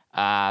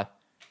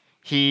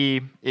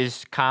 He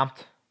is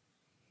comped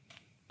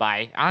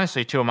by,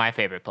 honestly, 2 of my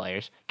favorite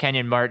players,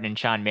 Kenyon Martin and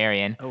Sean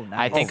Marion. Oh, nice.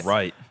 I think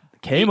right.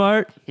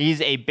 Kmart.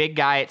 He's a big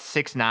guy at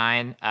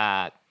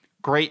 6'9",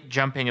 great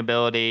jumping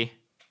ability.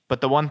 But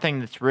the one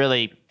thing that's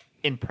really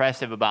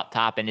impressive about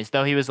Toppin is,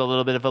 though he was a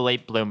little bit of a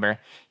late bloomer,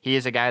 he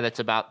is a guy that's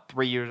about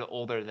 3 years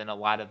older than a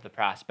lot of the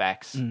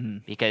prospects,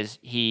 because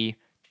he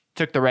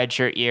took the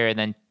redshirt year and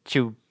then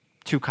two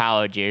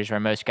college years, where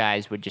most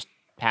guys would just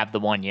have the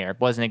 1 year. It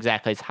wasn't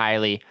exactly as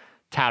highly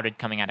touted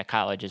coming out of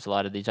college as a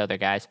lot of these other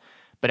guys,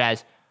 but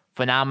has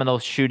phenomenal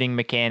shooting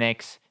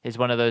mechanics, is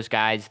one of those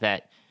guys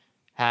that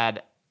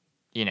had,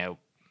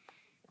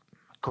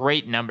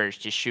 great numbers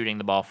just shooting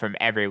the ball from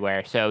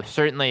everywhere. So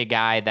certainly a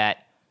guy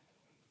that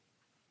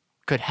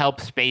could help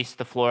space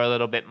the floor a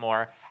little bit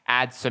more,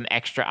 add some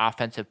extra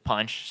offensive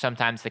punch.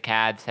 Sometimes the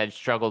Cavs have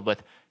struggled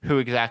with who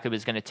exactly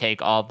was going to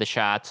take all of the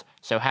shots.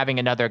 So having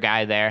another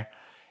guy there.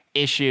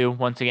 Issue,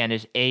 once again,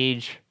 is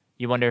age.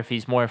 You wonder if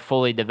he's more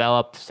fully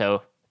developed, so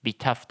it'd be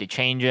tough to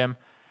change him.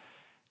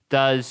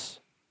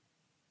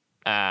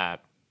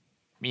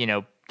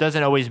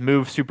 Doesn't always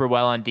move super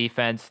well on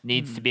defense,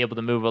 needs to be able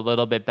to move a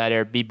little bit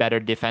better, be better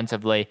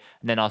defensively,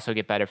 and then also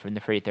get better from the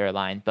free throw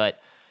line. But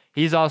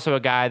he's also a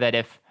guy that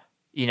if,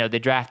 the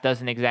draft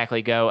doesn't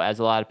exactly go as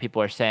a lot of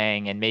people are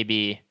saying, and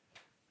maybe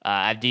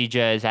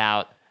Avdija is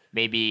out,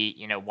 maybe,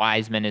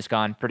 Wiseman is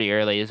gone pretty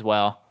early as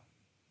well,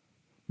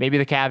 maybe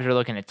the Cavs are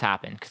looking at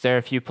Toppin, because there are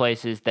a few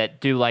places that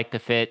do like the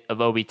fit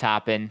of Obi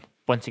Toppin.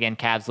 Once again,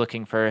 Cavs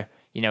looking for,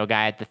 a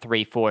guy at the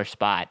 3-4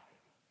 spot.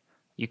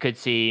 You could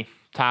see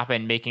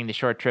Toppin making the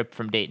short trip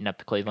from Dayton up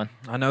to Cleveland.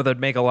 I know that'd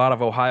make a lot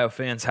of Ohio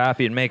fans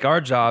happy and make our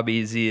job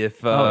easy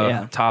if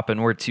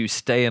Toppin were to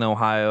stay in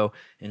Ohio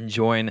and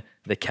join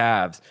the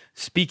Cavs.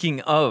 Speaking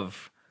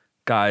of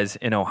guys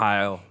in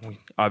Ohio. We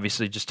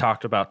obviously just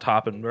talked about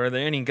Toppin. Are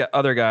there any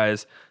other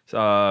guys,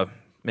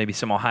 maybe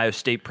some Ohio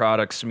State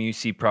products, some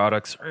UC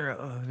products, or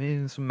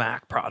maybe some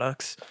Mac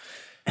products?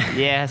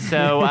 Yeah,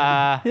 so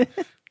I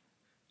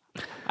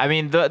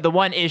mean, the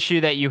one issue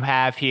that you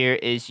have here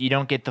is you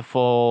don't get the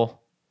full,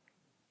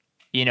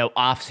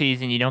 off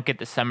season. You don't get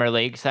the summer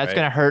league, so that's Right.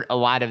 going to hurt a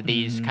lot of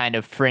these kind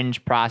of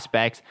fringe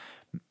prospects.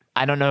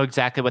 I don't know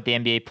exactly what the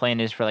NBA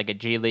plan is for like a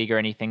G League or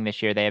anything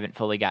this year. They haven't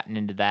fully gotten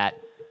into that,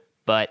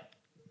 but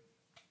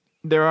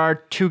there are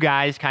two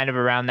guys kind of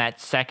around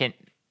that second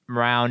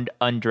round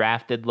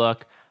undrafted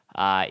look.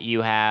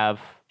 You have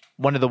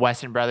one of the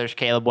Wesson brothers,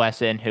 Caleb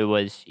Wesson, who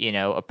was,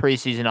 a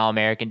preseason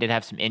All-American, did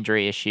have some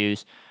injury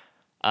issues.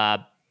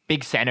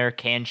 Big center,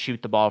 can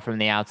shoot the ball from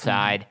the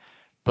outside,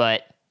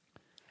 but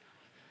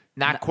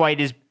not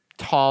quite as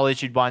tall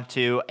as you'd want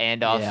to,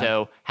 and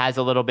also has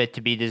a little bit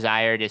to be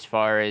desired as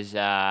far as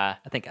I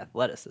think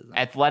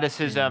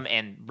athleticism.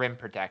 and rim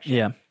protection.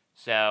 Yeah.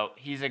 So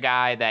he's a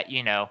guy that,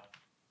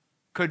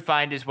 could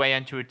find his way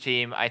into a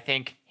team. I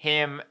think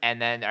him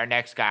and then our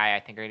next guy,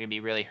 I think, are going to be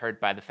really hurt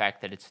by the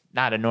fact that it's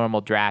not a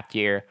normal draft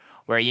year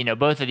where,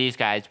 both of these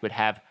guys would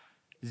have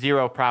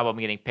zero problem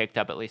getting picked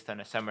up, at least on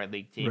a summer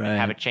league team, and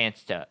have a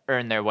chance to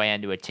earn their way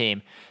into a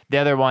team. The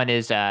other one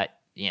is,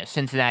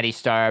 Cincinnati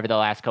star over the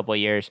last couple of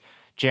years,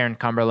 Jaron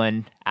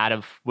Cumberland out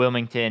of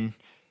Wilmington,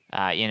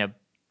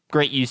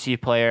 great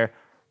UC player,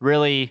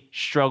 really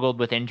struggled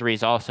with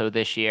injuries also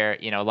this year,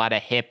 a lot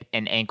of hip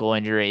and ankle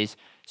injuries.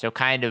 So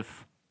kind of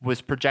was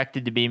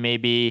projected to be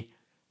maybe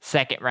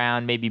second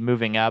round, maybe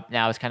moving up.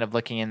 Now is kind of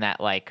looking in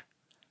that like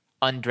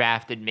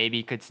undrafted,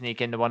 maybe could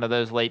sneak into one of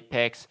those late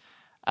picks.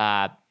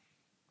 A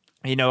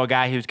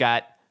guy who's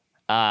got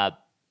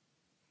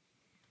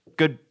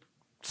good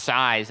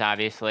size,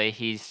 obviously.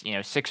 He's,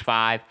 6'5",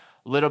 a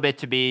little bit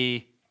to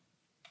be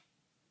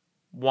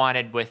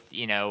wanted with,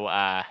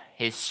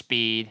 his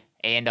speed,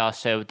 and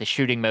also the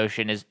shooting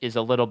motion is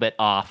a little bit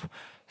off.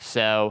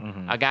 So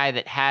a guy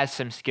that has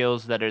some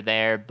skills that are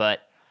there, but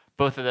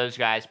both of those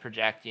guys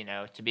project,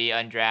 to be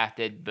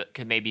undrafted, but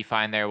could maybe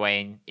find their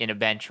way in a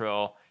bench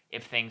role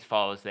if things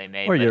fall as they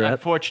may. Or but Europe.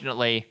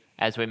 unfortunately,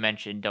 as we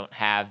mentioned, don't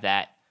have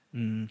that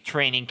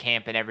training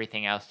camp and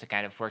everything else to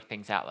kind of work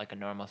things out like a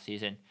normal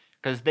season.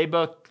 Because they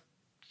both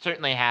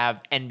certainly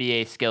have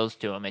NBA skills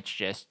to them. It's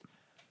just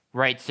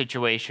right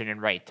situation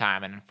and right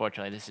time. And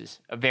unfortunately, this is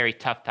a very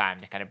tough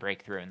time to kind of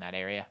break through in that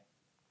area.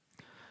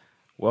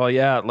 Well,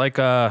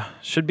 yeah,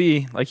 should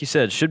be, like you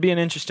said, should be an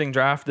interesting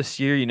draft this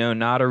year.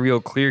 Not a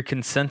real clear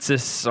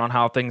consensus on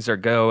how things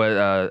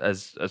are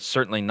as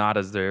certainly not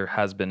as there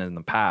has been in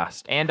the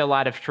past. And a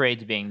lot of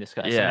trades being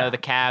discussed. Yeah. I know the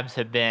Cavs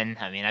have been,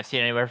 I've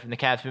seen anywhere from the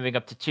Cavs moving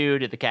up to 2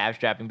 to the Cavs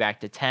dropping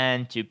back to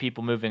 10 to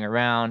people moving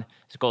around.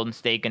 Is Golden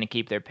State going to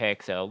keep their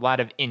pick? So a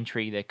lot of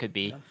intrigue that could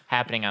be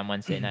happening on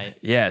Wednesday night.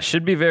 Yeah, it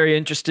should be very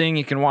interesting.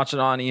 You can watch it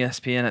on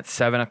ESPN at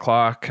 7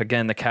 o'clock.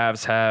 Again, the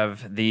Cavs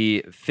have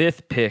the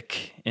 5th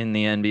pick in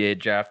the NBA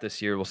draft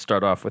this year. We'll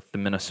start off with the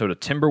Minnesota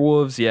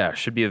Timberwolves. Yeah,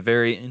 should be a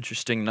very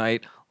interesting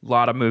night. A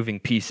lot of moving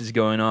pieces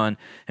going on.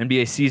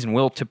 NBA season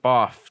will tip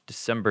off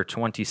December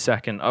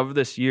 22nd of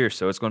this year,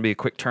 so it's going to be a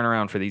quick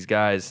turnaround for these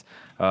guys.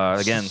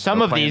 Again,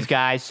 some of these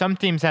guys, some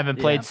teams haven't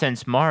played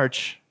since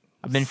March.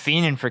 I've been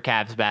fiending for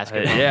Cavs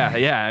basketball.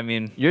 Yeah. I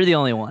mean, You're the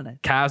only one.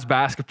 Cavs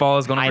basketball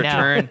is going to I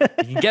know. return.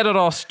 You can get it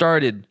all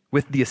started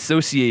with the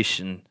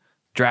association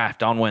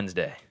draft on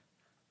Wednesday.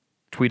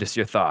 Tweet us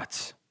your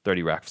thoughts.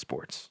 30 Rack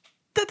Sports.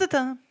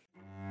 Da-da-da.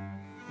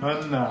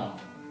 And now,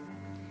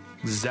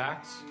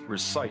 Zach's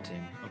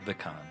reciting of the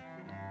Khan.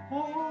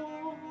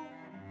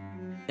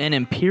 An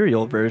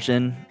imperial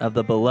version of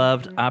the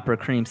beloved Opera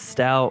Cream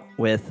Stout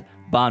with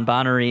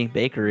Bonbonnerie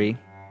Bakery,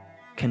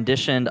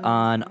 conditioned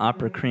on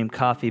Opera Cream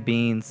coffee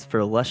beans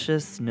for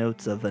luscious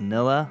notes of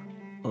vanilla,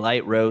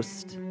 light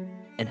roast,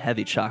 and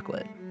heavy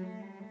chocolate.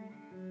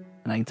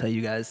 And I can tell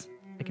you guys,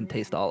 I can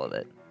taste all of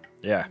it.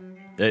 Yeah.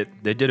 They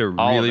did a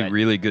All of really, it.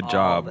 really good All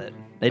job. of it.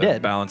 They of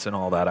did. balancing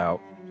all that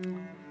out.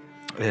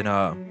 And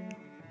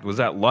was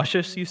that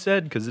luscious, you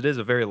said? Because it is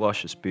a very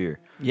luscious beer.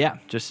 Yeah.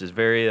 Just is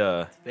very,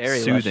 Very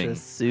soothing.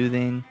 luscious,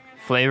 soothing.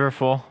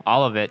 Flavorful,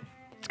 all of it.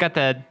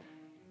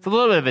 It's a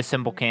little bit of a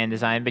simple can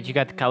design, but you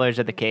got the colors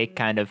of the cake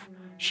kind of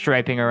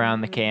striping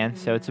around the can.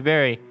 So it's a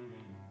very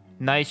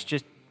nice,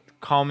 just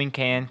calming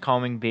can,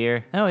 calming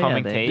beer, Oh, yeah,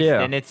 calming babe. taste.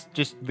 Yeah. And it's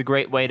just the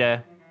great way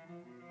to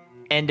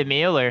end a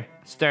meal or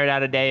start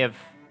out a day of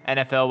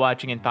NFL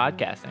watching and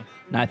podcasting.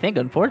 Now I think,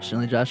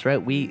 unfortunately, Josh,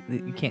 right?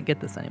 You can't get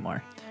this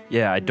anymore.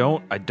 Yeah, I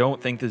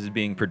don't think this is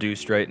being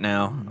produced right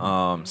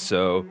now.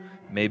 So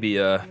maybe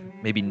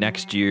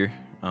next year,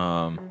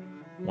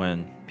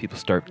 when people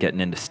start getting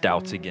into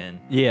stouts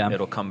again,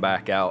 it'll come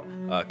back out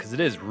because it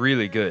is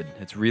really good.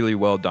 It's really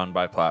well done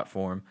by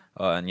Platform,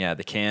 and yeah,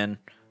 the can,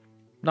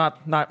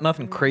 not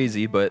nothing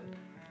crazy, but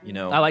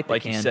I like the you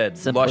can. said,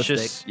 Simplistic.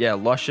 luscious,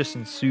 luscious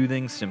and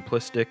soothing,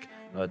 simplistic,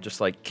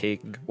 just like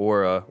cake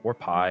or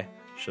pie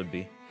should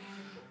be.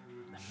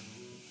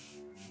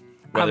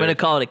 I'm going to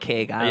call it a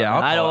cake. I don't Yeah,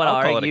 know. I don't want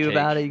I'll to call it a argue cake.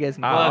 about it. You guys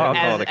can I'll call it.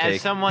 call it a as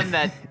cake. someone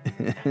that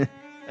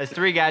as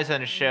three guys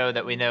on a show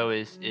that we know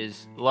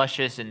is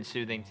luscious and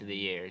soothing to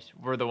the ears,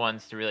 we're the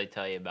ones to really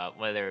tell you about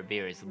whether a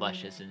beer is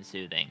luscious and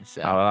soothing.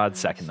 So I'd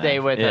second that. stay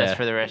with us Yeah.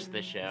 for the rest of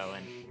the show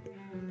and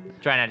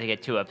try not to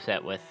get too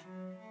upset with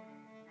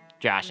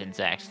Josh and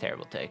Zach's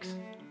terrible takes.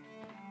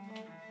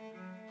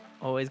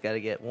 Always got to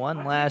get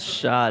one last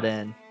shot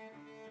in.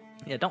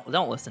 Yeah,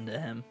 don't listen to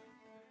him.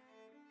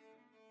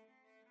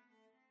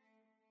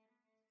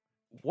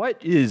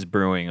 What is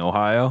brewing,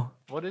 Ohio?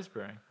 What is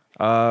brewing?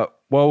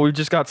 Well, we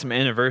just got some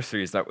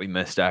anniversaries that we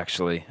missed,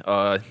 actually.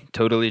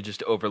 Totally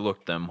just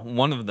overlooked them.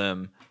 One of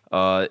them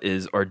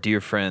is our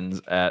dear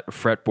friends at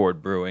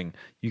Fretboard Brewing.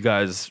 You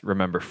guys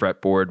remember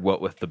Fretboard,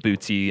 what with the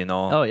Bootsy and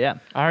all? Oh yeah.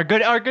 Our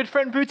good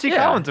friend Bootsy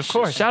Collins, of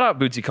course. Shout out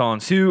Bootsy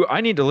Collins, who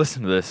I need to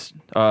listen to this.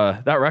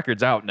 That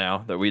record's out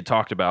now that we had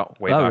talked about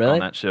way back really? on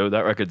that show.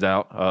 That record's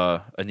out.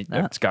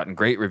 It's gotten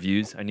great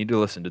reviews. I need to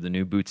listen to the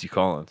new Bootsy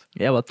Collins.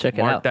 Yeah, well check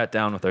it Mark out. that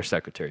down with our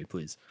secretary,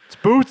 please. It's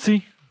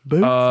Bootsy.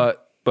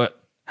 But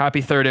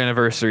happy third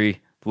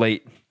anniversary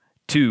late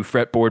to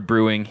Fretboard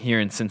Brewing here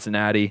in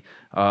Cincinnati.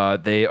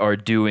 They are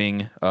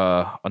doing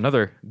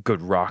another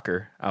good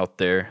rocker out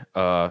there,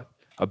 a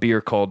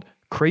beer called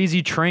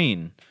Crazy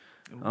Train.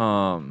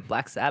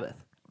 Black Sabbath.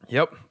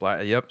 Yep,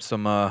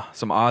 some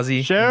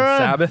Ozzy Sharon.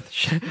 Sabbath.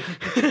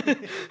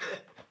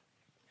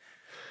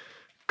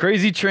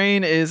 Crazy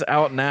Train is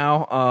out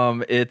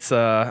now. It's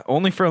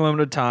only for a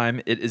limited time.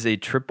 It is a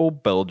triple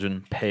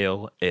Belgian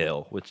pale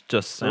ale, which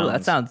just sounds. Ooh,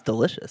 that sounds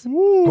delicious.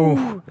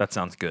 Ooh, that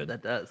sounds good.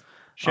 That does.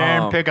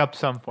 Sharon, pick up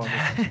some for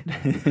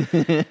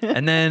me.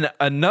 And then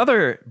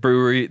another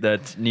brewery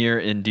that's near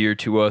and dear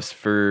to us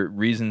for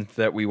reasons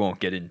that we won't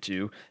get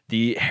into,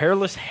 the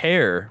Hairless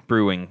Hair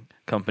Brewing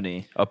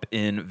Company up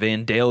in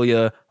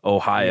Vandalia,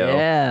 Ohio.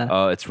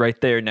 Yeah. It's right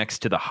there next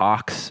to the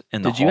Hawks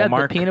and the Did you have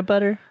Hallmark. the peanut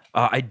butter?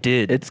 I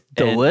did. It's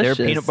And delicious.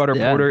 their peanut butter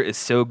Yeah. porter is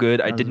so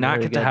good. I did not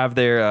very get to good. have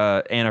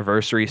their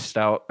anniversary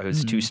stout. I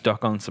was too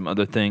stuck on some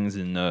other things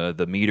in the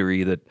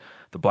meadery,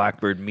 the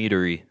Blackbird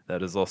Meadery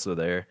that is also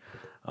there.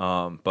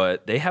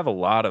 But they have a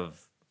lot of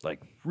like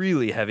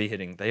really heavy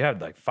hitting. They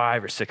had like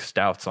 5 or 6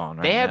 stouts on.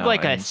 Right They had now,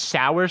 like a and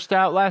sour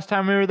stout last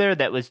time we were there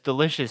that was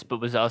delicious, but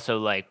was also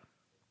like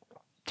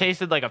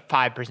tasted like a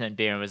 5%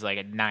 beer and was like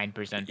a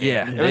 9% beer.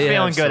 Yeah, It was they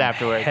feeling have good some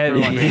afterwards.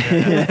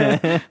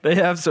 heavy- They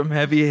have some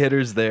heavy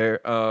hitters there.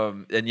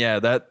 And yeah,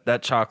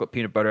 that chocolate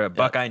peanut butter,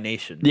 Buckeye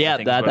Nation. I Yeah,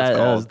 think is what it's that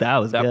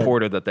called. was that good.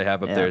 porter that they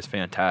have up Yeah. there is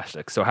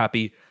fantastic. So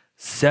happy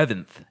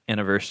 7th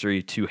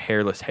anniversary to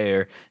Hairless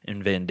Hair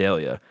in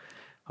Vandalia.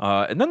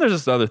 And then there's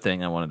this other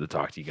thing I wanted to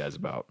talk to you guys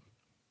about.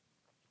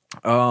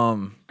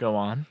 Go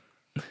on.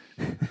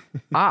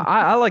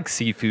 I like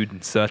seafood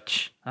and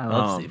such. I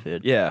love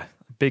seafood. Yeah,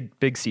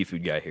 big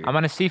seafood guy here. I'm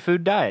on a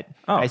seafood diet.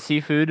 Oh. I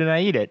see food and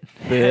I eat it.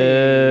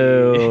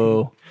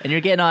 Boo. And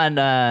you're getting on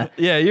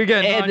yeah, you're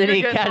getting Anthony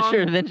you're getting on-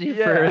 Castrovinci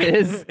for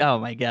his. Oh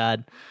my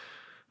God.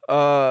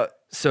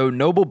 So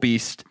Noble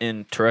Beast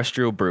in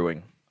Terrestrial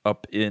Brewing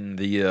up in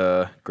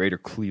the greater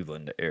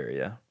Cleveland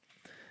area.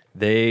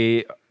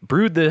 They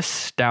brewed this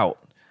stout,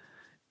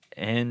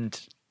 and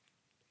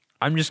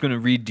I'm just going to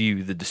read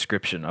you the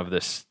description of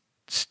this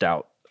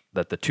stout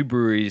that the two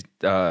breweries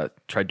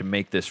tried to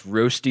make this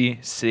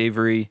roasty,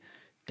 savory,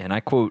 and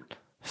I quote,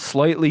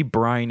 slightly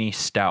briny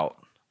stout.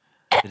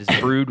 It is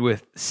brewed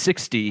with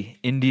 60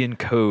 Indian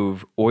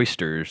Cove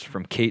oysters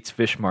from Kate's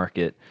Fish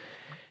Market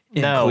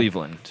in No.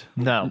 Cleveland.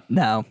 No.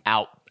 No.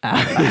 Out.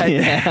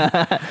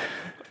 Yeah.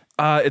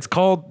 It's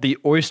called the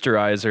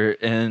Oysterizer,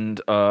 and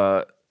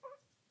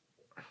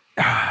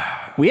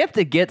We have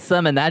to get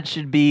some, and that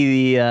should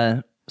be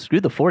the screw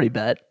the 40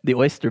 bet, the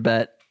oyster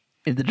bet.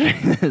 If the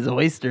drink is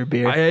oyster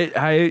beer.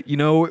 I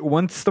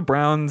once the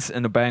Browns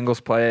and the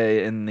Bengals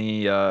play in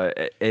the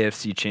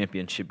AFC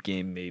Championship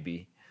game,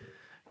 maybe,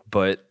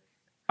 but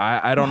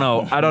I don't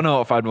know. I don't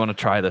know if I'd want to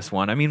try this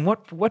one. I mean,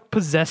 what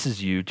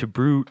possesses you to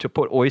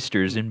put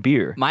oysters in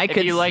beer?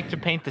 If you like to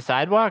paint the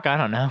sidewalk, I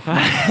don't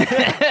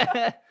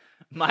know.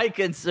 My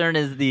concern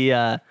is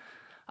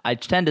I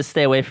tend to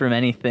stay away from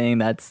anything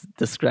that's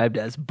described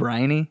as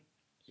briny.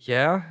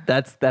 Yeah,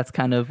 That's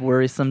kind of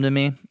worrisome to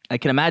me. I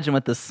can imagine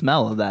what the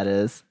smell of that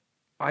is.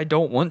 I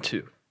don't want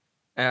to.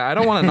 I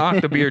don't want to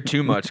knock the beer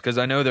too much because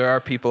I know there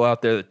are people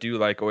out there that do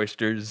like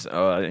oysters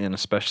and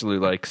especially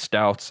like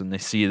stouts, and they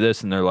see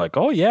this and they're like,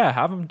 "Oh yeah,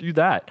 have them do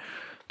that."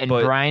 And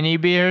But- briny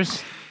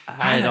beers.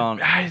 I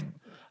don't.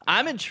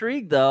 I'm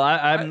intrigued though.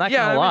 I'm not yeah,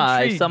 gonna I'm lie.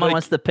 If intrigued. someone Like-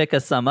 wants to pick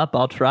us some up,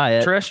 I'll try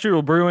it.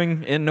 Terrestrial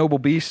Brewing in Noble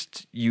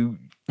Beast, you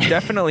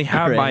definitely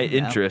have Great, my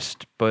yeah.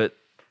 interest, but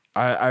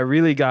I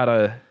really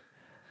gotta.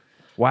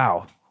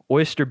 Wow,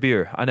 oyster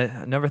beer! I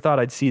never thought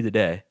I'd see the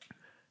day.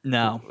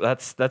 No.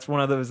 That's one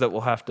of those that we'll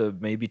have to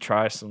maybe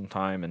try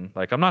sometime. And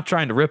like, I'm not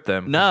trying to rip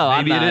them. 'cause No,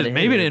 I'm maybe not it is.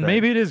 Maybe either, but-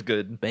 maybe it is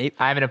good. Babe.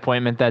 I have an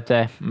appointment that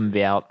day. I'm going to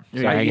be out.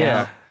 Sorry,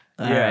 yeah. guys.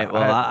 All Yeah, right.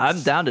 Well,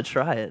 I'm down to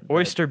try it. but-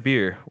 Oyster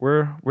beer.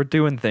 We're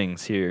doing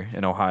things here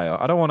in Ohio.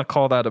 I don't want to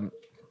call that a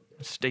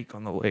steak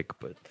on the lake,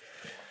 but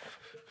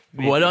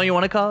What don't you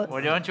want to call it?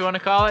 What don't you want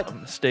to call it?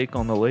 a steak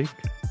on the lake.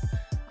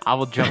 I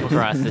will jump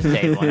across this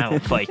table and I will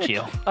fight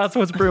you. That's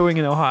what's brewing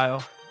in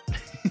Ohio.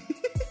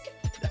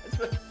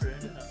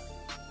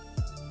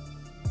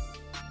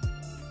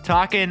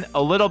 talking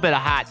a little bit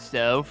of hot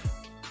stove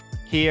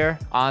here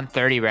on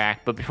 30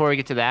 Rack. But before we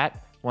get to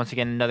that, once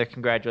again, another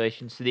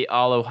congratulations to the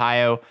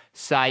All-Ohio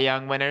Cy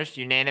Young winners.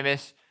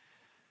 Unanimous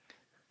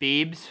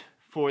Biebs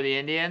for the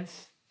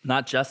Indians.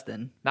 Not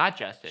Justin. Not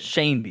Justin.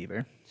 Shane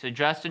Bieber. So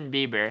Justin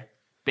Bieber,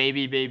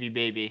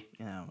 baby.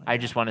 Oh, I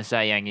just want to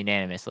Cy Young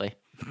unanimously.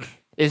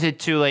 Is it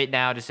too late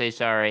now to say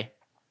sorry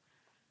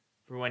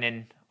for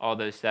winning all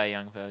those Cy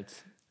Young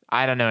votes?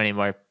 I don't know any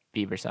more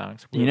Bieber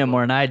songs. You know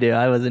more than I do.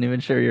 I wasn't even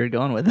sure you were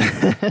going with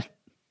it.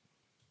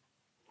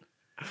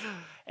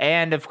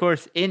 And, of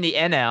course, in the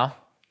NL,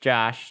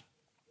 Josh,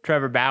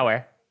 Trevor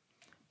Bauer,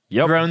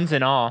 Yep. drones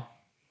and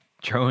all,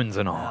 Drones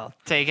and all.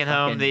 taking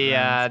home Fucking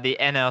drones. the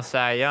NL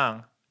Cy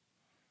Young.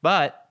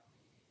 But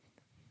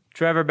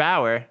Trevor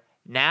Bauer,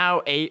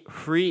 now a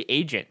free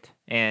agent,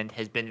 and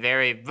has been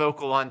very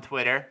vocal on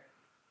Twitter,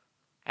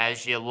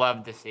 as you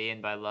love to see,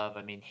 and by love,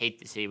 I mean hate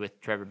to see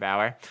with Trevor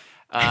Bauer,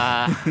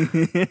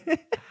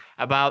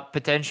 about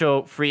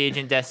potential free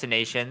agent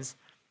destinations.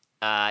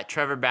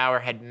 Trevor Bauer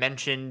had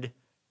mentioned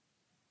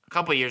a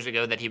couple years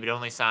ago that he would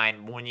only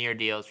sign 1-year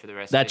deals for the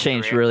rest of That his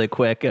changed career. really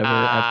quick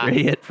after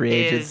he hit free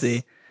His-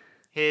 agency.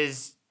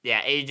 His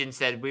agent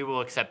said, we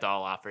will accept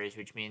all offers,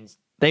 which means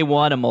They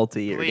want a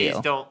multi-year please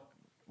deal. don't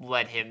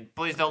let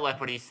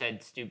what he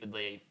said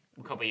stupidly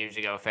a couple years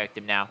ago affect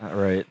him now.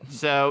 Right.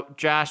 So,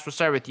 Josh, we'll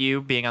start with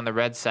you being on the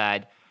Red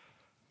side.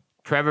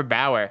 Trevor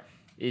Bauer,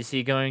 is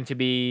he going to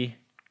be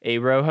a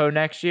Rojo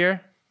next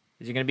year?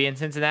 Is he going to be in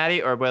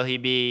Cincinnati, or will he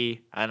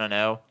be, I don't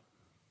know,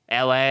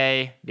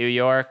 L.A., New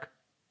York,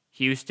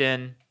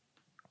 Houston,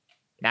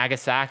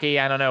 Nagasaki?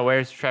 I don't know.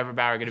 Where's Trevor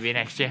Bauer going to be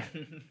next year?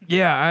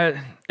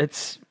 Yeah,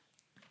 it's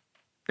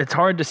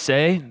hard to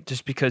say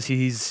just because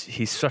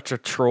he's such a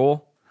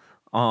troll.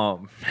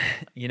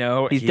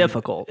 He's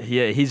difficult.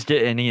 Yeah, he's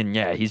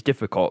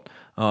difficult.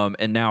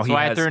 And now That's he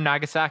why has, I threw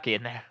Nagasaki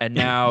in there. and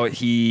now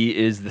he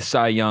is the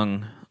Cy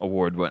Young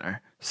Award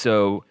winner.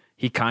 So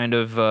he kind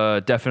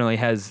of definitely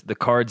has the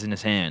cards in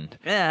his hand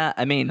Yeah,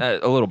 I mean, a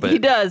little bit. he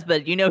does,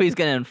 but he's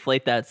going to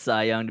inflate that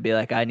Cy Young to be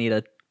like, I need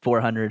a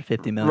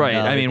 $450 million. Right.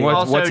 I mean, deal.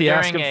 Also, what's he during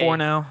asking for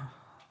now?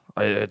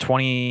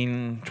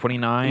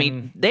 29? I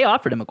mean, they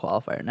offered him a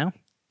qualifier, no?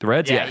 The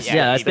Reds, Yeah, yes.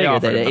 Yeah, I they figured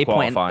offered that him the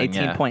qualifying,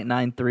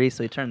 18.93,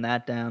 so he turned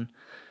that down.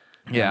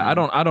 Yeah, I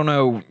don't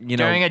know.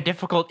 During a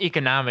difficult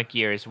economic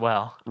year as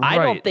well. I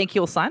don't Right. think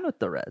he'll sign with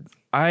the Reds.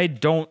 I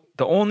don't.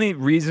 The only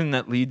reason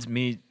that leads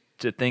me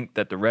to think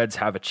that the Reds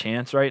have a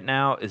chance right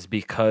now is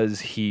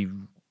because he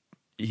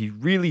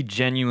really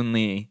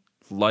genuinely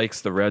likes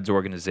the Reds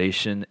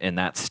organization and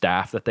that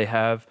staff that they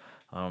have.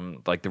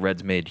 Like the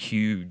Reds made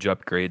huge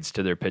upgrades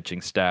to their pitching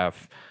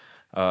staff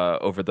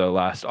over the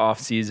last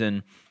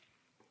offseason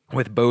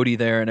with Bodie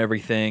there and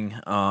everything.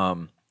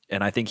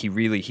 And I think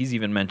he's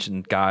even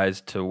mentioned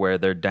guys to where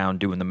they're down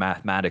doing the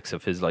mathematics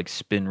of his like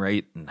spin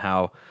rate and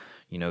how,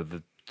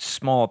 the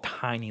small,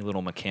 tiny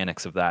little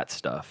mechanics of that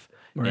stuff.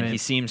 Right. And he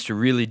seems to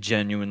really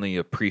genuinely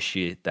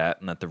appreciate that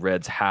and that the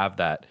Reds have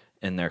that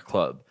in their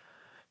club.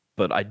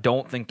 But I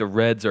don't think the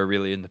Reds are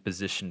really in the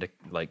position to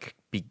like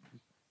be,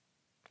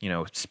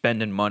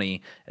 spending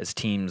money as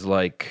teams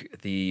like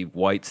the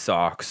White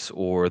Sox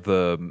or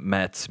the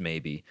Mets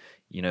maybe.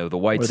 The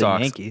White Or the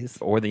Sox Yankees,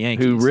 or the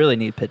Yankees, who really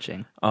need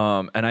pitching.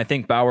 and I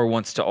think Bauer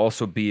wants to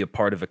also be a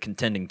part of a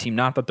contending team.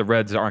 Not that the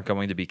Reds aren't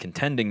going to be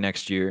contending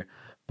next year,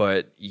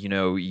 but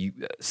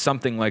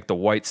something like the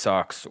White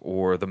Sox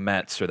or the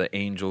Mets or the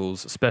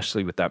Angels,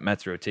 especially with that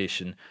Mets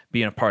rotation,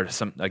 being a part of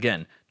some.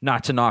 Again,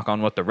 not to knock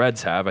on what the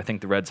Reds have. I think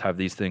the Reds have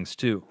these things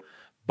too,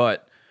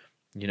 but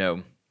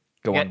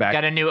going back.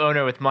 Got a new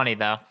owner with money,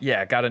 though.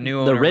 Yeah, got a new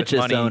owner. The with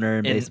richest money owner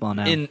in baseball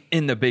now.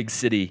 In the big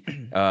city,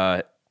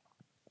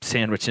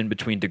 sandwiched in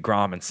between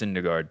DeGrom and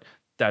Syndergaard.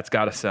 That's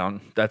gotta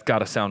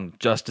sound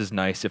just as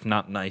nice, if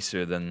not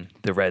nicer, than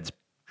the Reds'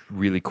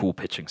 really cool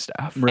pitching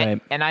staff.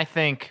 Right. And I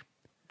think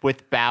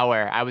with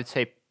Bauer, I would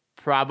say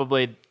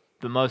probably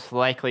the most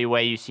likely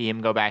way you see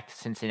him go back to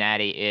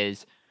Cincinnati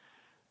is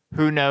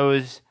who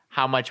knows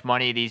how much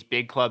money these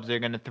big clubs are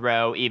going to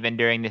throw even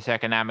during this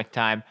economic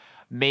time.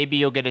 Maybe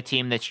you'll get a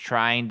team that's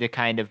trying to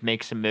kind of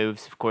make some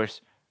moves. Of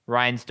course,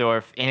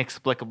 Reinsdorf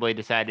inexplicably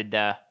decided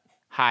to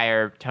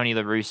hire Tony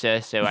La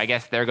Russa, so I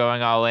guess they're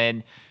going all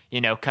in.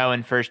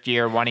 Cohen first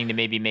year wanting to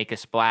maybe make a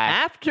splash.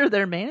 After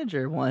their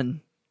manager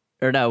won,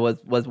 or no,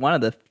 was one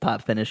of the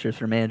top finishers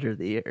for manager of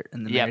the year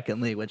in the Yep.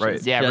 American League, which Right.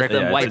 is Yeah, just Rick- the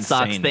yeah, White it's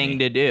Sox insane to thing me.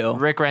 to do.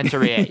 Rick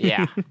Renteria,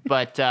 yeah.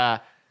 But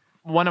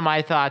one of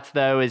my thoughts,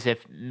 though, is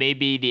if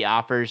maybe the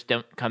offers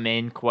don't come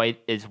in quite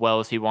as well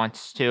as he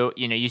wants to,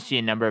 you see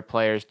a number of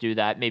players do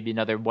that. Maybe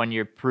another 1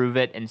 year prove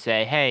it and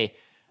say, hey,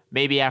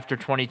 maybe after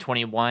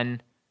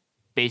 2021,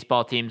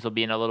 baseball teams will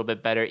be in a little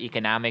bit better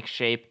economic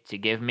shape to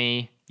give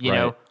me,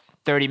 Right.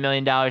 $30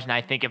 million. And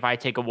I think if I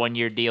take a 1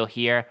 year deal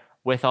here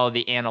with all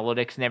the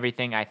analytics and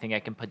everything, I think I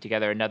can put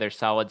together another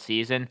solid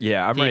season.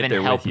 Yeah, I'm to right even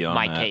there help with you on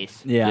my that.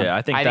 case. Yeah.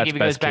 I think I that's think if it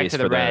goes best back case to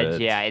the for Reds, Reds.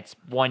 yeah, it's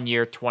 1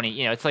 year,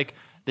 20. It's like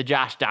the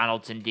Josh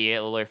Donaldson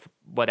deal or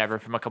whatever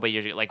from a couple of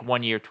years ago, like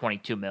 1 year,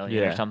 $22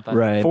 million or something.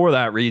 Right. For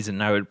that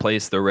reason, I would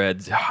place the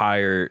Reds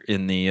higher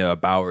in the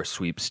Bauer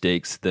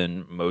sweepstakes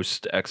than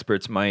most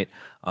experts might.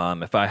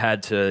 If I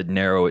had to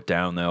narrow it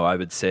down, though, I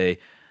would say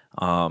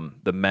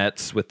the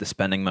Mets, with the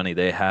spending money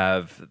they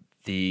have,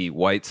 the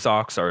White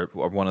Sox are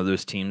one of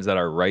those teams that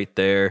are right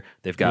there.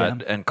 They've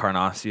got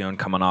Encarnacion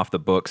coming off the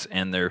books,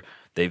 and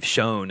they've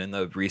shown in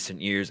the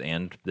recent years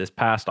and this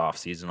past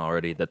offseason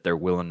already that they're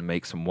willing to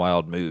make some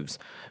wild moves.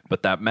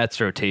 But that Mets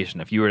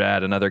rotation, if you were to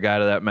add another guy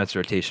to that Mets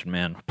rotation,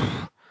 man.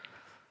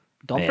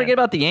 Don't forget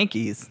about the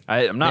Yankees.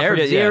 I'm not They're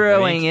forgetting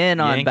zeroing in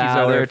on Yankees are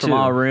Bauer there from too.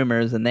 all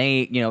rumors, and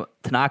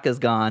Tanaka's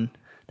gone.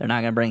 They're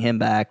not going to bring him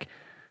back.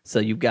 So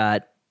you've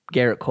got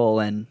Garrett Cole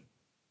and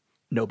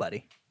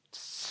nobody.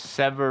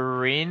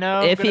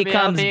 Severino, If gonna he be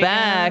comes healthy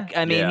back,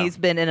 again? I mean, he's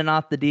been in and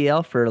off the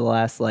DL for the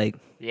last or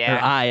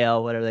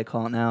IL, whatever they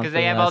call it now. Because for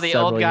they have last all the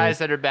old several guys years.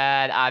 that are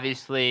bad.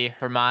 Obviously,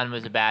 Herman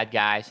was a bad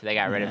guy, so they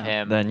got rid of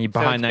him. Then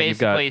behind that, you've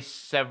got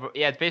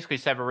it's basically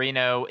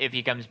Severino if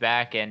he comes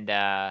back, and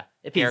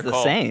If he's Garrett the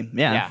Cole. same,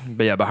 yeah.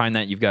 But yeah, behind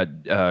that you've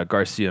got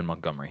Garcia and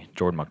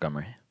Jordan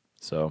Montgomery.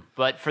 So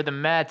But for the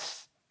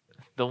Mets,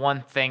 the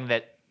one thing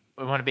that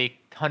we want to be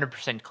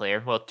 100%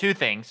 clear. Well, two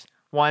things.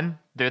 One,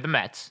 they're the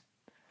Mets.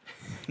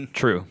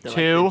 true. They're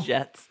Two. like the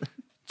Jets.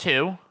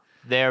 Two,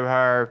 there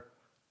are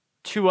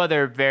two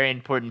other very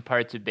important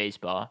parts of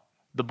baseball: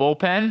 the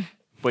bullpen,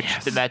 which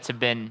the Mets have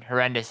been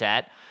horrendous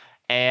at,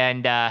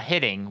 and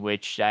hitting,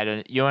 which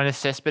Yoenis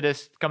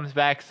Cespedes comes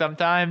back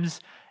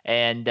sometimes,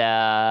 and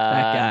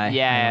That guy. I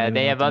yeah, don't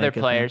they even have know what to other make of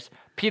him. players.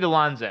 Pete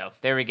Alonso,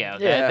 there we go.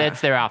 Yeah.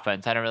 That's their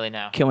offense. I don't really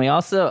know. Can we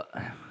also?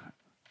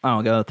 I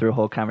don't go through a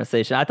whole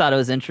conversation. I thought it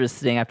was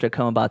interesting after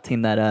Combat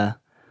team that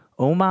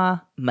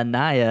Oma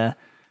Manaya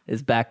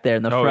is back there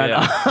in the front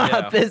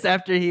office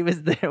after he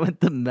was there with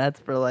the Mets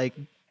for like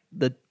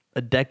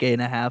a decade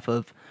and a half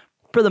of,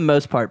 for the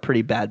most part,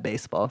 pretty bad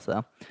baseball.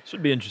 So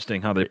Should be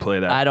interesting how they play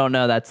that. I don't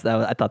know. I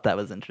thought that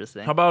was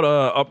interesting. How about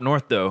up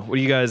north though? What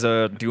are you guys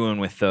doing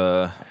with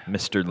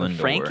Mr. Lindor?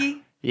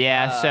 Frankie?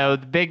 Yeah, so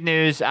the big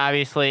news,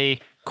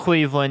 obviously,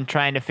 Cleveland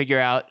trying to figure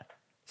out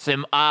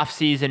some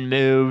off-season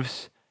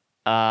moves.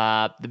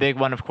 The big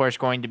one, of course,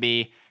 going to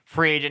be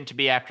free agent to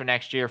be after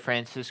next year,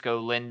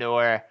 Francisco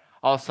Lindor.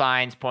 All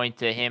signs point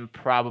to him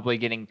probably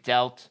getting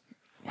dealt.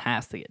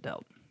 Has to get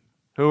dealt.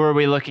 Who are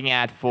we looking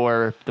at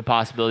for the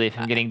possibility of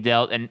him getting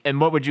dealt,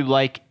 and what would you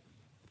like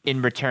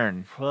in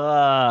return?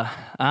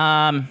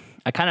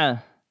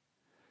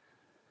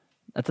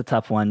 That's a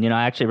tough one.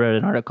 I actually wrote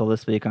an article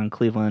this week on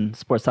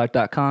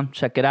ClevelandSportsTalk.com.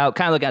 Check it out.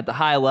 Kind of look at the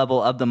high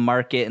level of the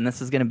market, and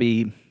this is going to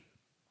be.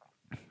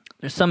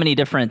 There's so many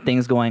different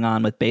things going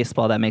on with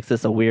baseball that makes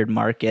this a weird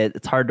market.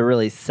 It's hard to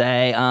really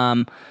say.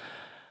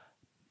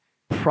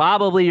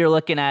 Probably you're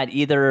looking at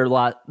either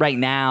right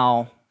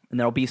now, and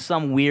there'll be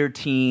some weird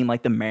team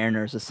like the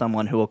Mariners or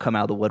someone who will come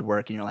out of the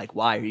woodwork, and you're like,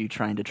 why are you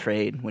trying to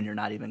trade when you're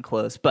not even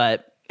close?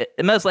 But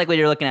most likely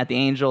you're looking at the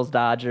Angels,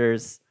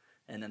 Dodgers,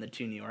 and then the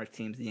two New York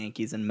teams, the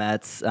Yankees and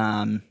Mets.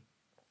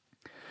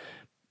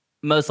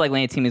 Most likely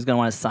any team who's going to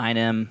want to sign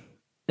him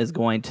is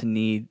going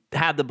to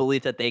have the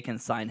belief that they can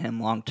sign him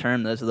long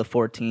term. Those are the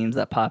four teams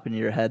that pop into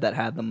your head that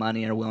have the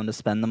money and are willing to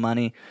spend the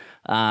money.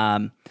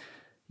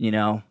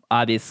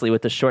 Obviously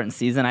with the shortened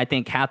season, I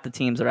think half the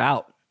teams are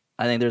out.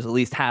 I think there's at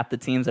least half the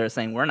teams that are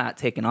saying we're not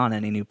taking on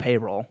any new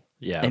payroll.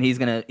 Yeah. And he's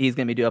gonna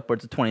be due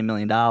upwards of $20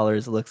 million,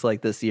 it looks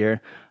like, this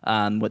year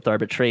with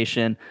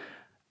arbitration.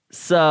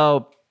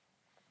 So,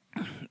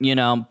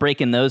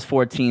 breaking those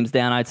four teams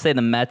down, I'd say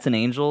the Mets and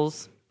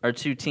Angels are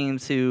two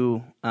teams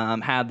who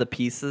have the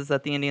pieces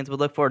that the Indians would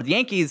look for. The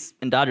Yankees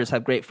and Dodgers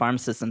have great farm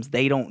systems.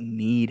 They don't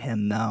need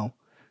him, though.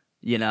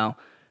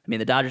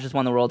 The Dodgers just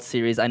won the World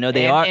Series. I know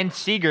they are. And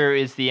Seager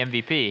is the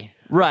MVP.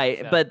 Right,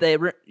 So. but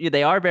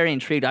they are very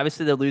intrigued.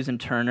 Obviously, they're losing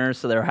Turner,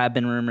 so there have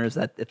been rumors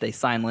that if they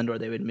sign Lindor,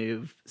 they would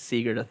move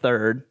Seager to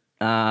third.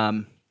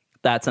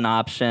 That's an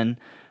option.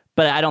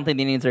 But I don't think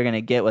the Indians are going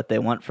to get what they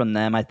want from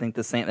them. I think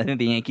the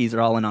Yankees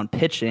are all in on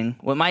pitching.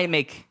 What might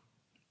make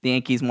the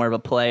Yankees more of a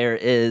player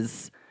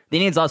is the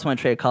Indians also want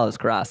to trade Carlos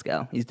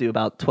Carrasco. He's due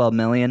about $12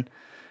 million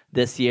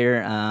this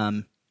year.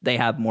 They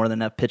have more than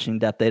enough pitching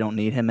depth. They don't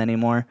need him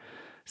anymore.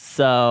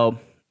 So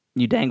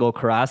you dangle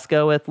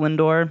Carrasco with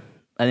Lindor.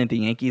 I think the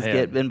Yankees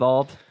get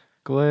involved.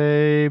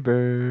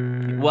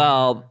 Glaber.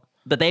 Well,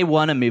 but they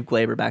want to move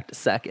Glaber back to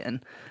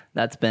second.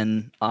 That's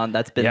been on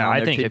their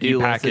to-do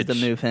list is to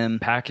move him.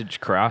 Package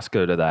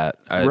Carrasco to that,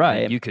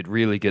 Right. you could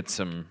really get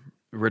some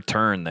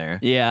return there.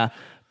 Yeah.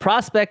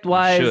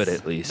 Prospect-wise. You should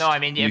at least. No, I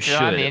mean, You if you're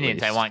on should the at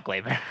Indians, I least. want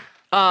Glaber.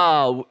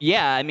 Oh,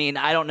 yeah.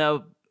 I don't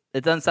know.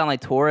 It doesn't sound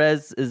like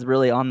Torres is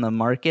really on the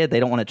market. They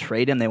don't want to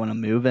trade him. They want to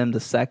move him to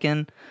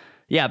second.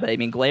 Yeah, but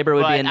Glaber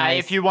would be a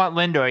nice... if you want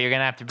Lindor, you're going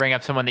to have to bring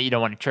up someone that you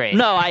don't want to trade.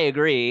 No, I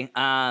agree.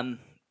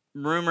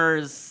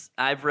 Rumors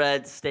I've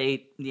read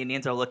state the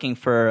Indians are looking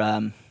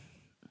for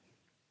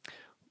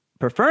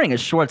preferring a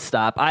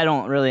shortstop. I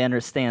don't really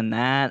understand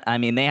that.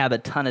 They have a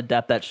ton of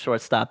depth at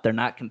shortstop. They're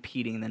not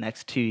competing the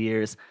next 2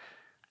 years.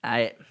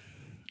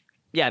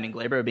 Yeah, I mean,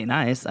 Glaber would be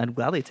nice. I'd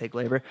gladly take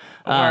Glaber.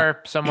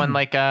 Or someone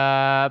like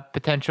a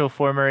potential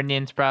former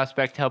Indians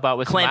prospect to help out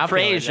with some Clint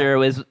outfielders.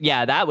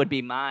 Frazier that would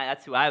be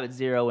that's who I would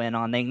zero in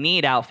on. They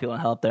need outfield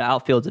help. Their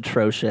outfield's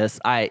atrocious.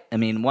 I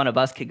mean, one of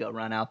us could go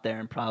run out there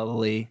and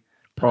probably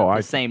put up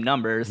the same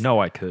numbers. No,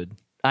 I could.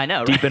 I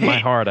know. Deep in my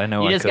heart, I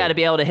know you I just could. got to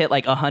be able to hit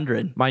like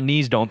 100. My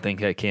knees don't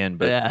think I can,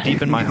 but Yeah.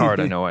 deep in my heart,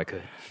 I know I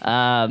could.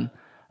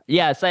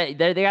 Yeah, so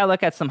they got to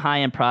look at some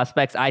high-end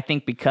prospects. I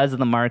think because of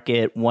the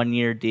market,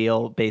 1-year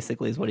deal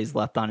basically is what he's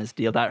left on his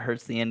deal. That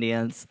hurts the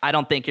Indians. I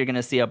don't think you're going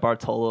to see a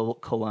Bartolo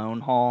Colon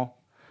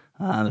haul.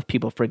 If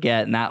people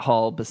forget, and that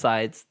haul,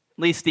 besides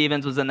Lee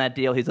Stevens was in that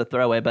deal, he's a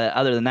throwaway. But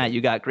other than that,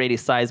 you got Grady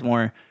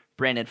Sizemore,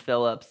 Brandon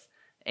Phillips,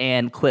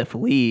 and Cliff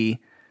Lee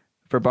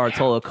for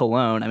Bartolo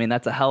Colon. I mean,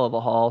 that's a hell of a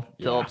haul.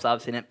 Phillips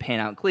obviously didn't pan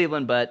out in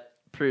Cleveland, but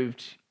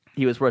proved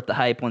he was worth the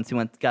hype once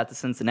he got to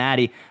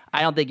Cincinnati.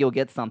 I don't think you'll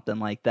get something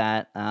like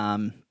that.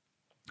 I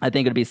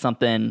think it'd be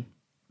something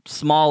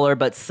smaller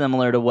but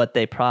similar to what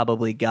they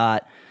probably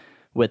got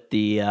with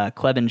the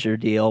Clevenger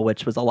deal,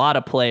 which was a lot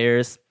of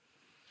players,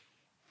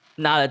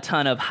 not a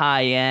ton of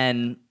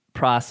high-end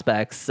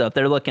prospects. So if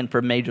they're looking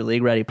for major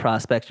league ready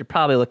prospects, you're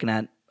probably looking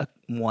at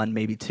 1,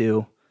 maybe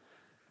 2.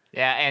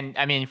 Yeah, and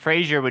I mean,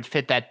 Frazier would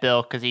fit that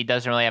bill because he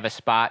doesn't really have a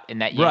spot in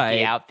that Yankee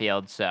Right.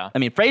 outfield. So I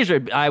mean,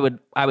 Frazier, I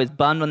was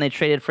bummed when they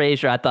traded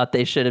Frazier. I thought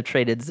they should have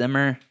traded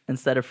Zimmer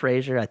instead of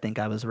Frazier. I think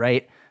I was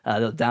right.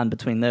 Down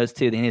between those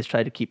two, the Indians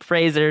tried to keep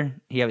Frazier.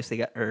 He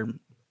obviously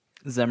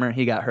Zimmer,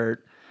 he got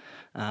hurt.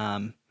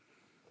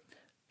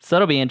 So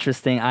it'll be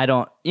interesting.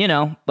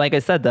 Like I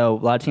said, though,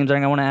 a lot of teams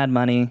aren't going to want to add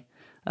money.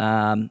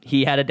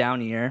 He had a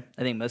down year.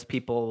 I think most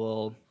people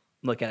will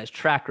look at his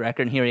track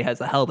record, and here he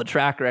has a hell of a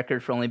track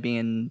record for only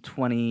being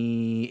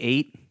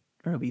 28,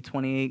 or he'll be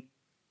 28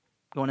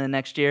 going into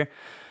next year.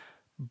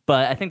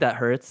 But I think that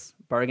hurts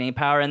bargaining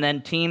power. And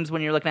then teams,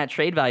 when you're looking at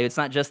trade value, it's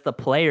not just the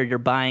player. You're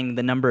buying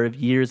the number of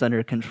years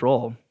under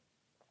control.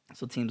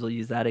 So teams will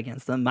use that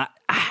against them.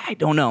 I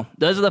don't know.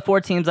 Those are the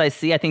 4 teams I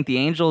see. I think the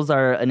Angels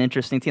are an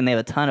interesting team. They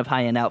have a ton of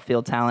high-end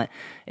outfield talent,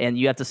 and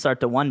you have to start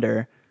to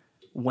wonder,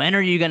 when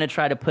are you going to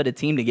try to put a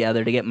team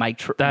together to get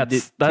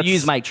to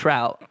use Mike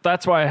Trout?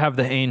 That's why I have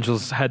the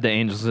Angels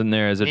in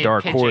there as a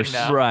dark pitching, horse,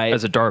 though. Right.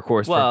 As a dark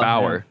horse Well, for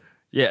Bauer.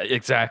 Yeah,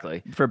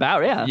 exactly. For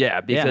Bauer, yeah.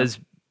 Yeah, because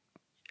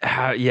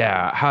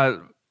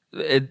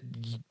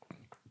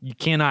you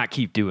cannot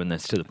keep doing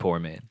this to the poor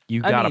man.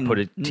 You got to put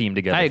a team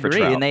together. I for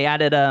agree. Trout. And they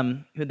added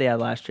who'd they add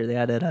last year? They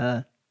added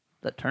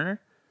that Turner?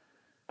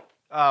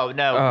 oh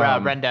no,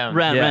 Rendon.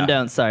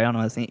 Rendon. Sorry, I don't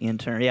know if it's Ian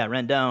Turner. Yeah,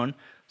 Rendon.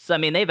 So I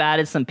mean, they've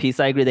added some piece.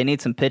 I agree. They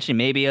need some pitching.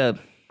 Maybe a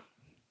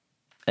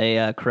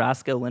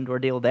Carrasco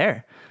Lindor deal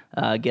there.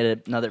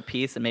 Get another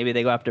piece, and maybe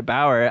they go after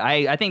Bauer.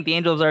 I think the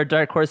Angels are a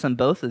dark horse on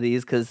both of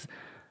these because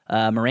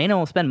Moreno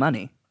will spend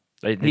money.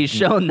 He's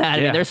shown that.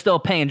 I mean, they're still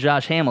paying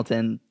Josh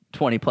Hamilton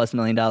 $20+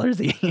 million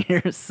a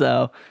year.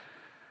 So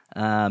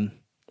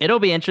it'll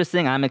be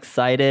interesting. I'm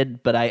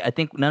excited, but I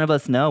think none of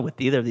us know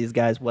with either of these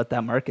guys what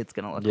that market's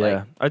going to look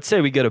like. I'd say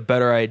we get a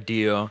better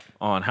idea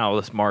on how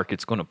this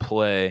market's going to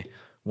play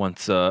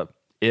once,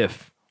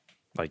 if,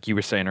 like you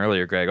were saying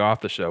earlier, Greg, off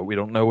the show, we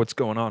don't know what's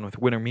going on with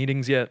winter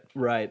meetings yet.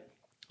 Right.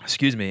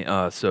 Excuse me.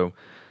 So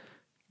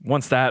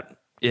once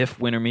if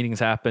winter meetings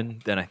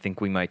happen, then I think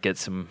we might get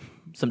some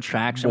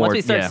traction. more, Once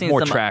we start seeing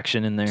more some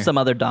traction in there. some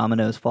other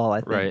dominoes fall,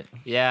 I think. Right.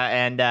 Yeah,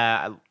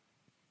 and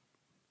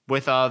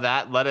with all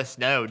that, let us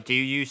know. Do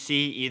you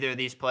see either of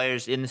these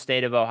players in the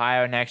state of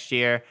Ohio next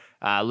year?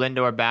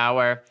 Lindor,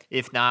 Bauer.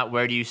 If not,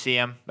 where do you see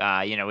them?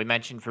 We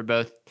mentioned for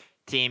both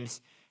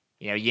teams,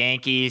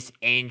 Yankees,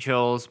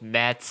 Angels,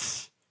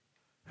 Mets.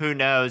 Who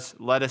knows?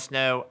 Let us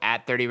know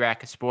at 30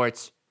 Rack of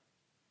Sports.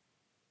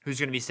 Who's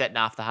going to be setting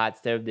off the hot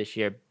stove this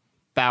year?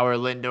 Bauer,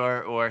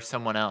 Lindor, or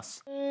someone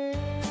else?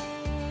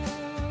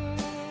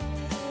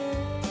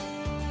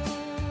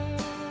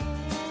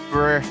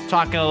 We're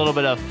talking a little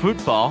bit of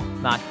football,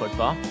 not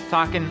football.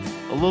 Talking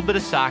a little bit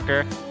of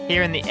soccer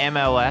here in the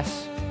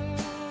MLS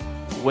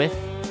with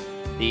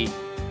the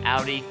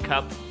Audi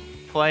Cup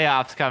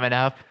playoffs coming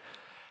up.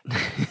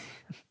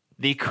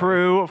 The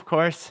Crew, of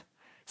course,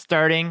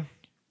 starting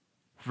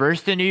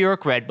versus the New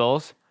York Red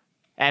Bulls.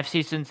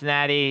 FC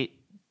Cincinnati,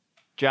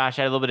 Josh,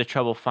 I had a little bit of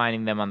trouble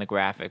finding them on the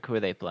graphic. Who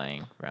are they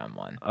playing round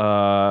 1?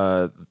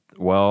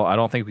 Well, I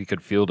don't think we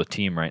could field a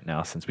team right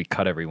now since we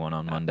cut everyone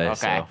on Monday. Okay.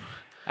 So.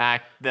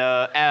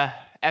 The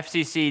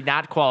FCC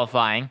not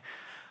qualifying.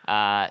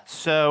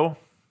 So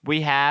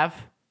we have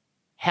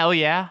hell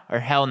yeah or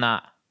hell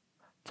not.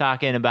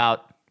 Talking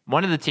about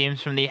one of the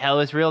teams from the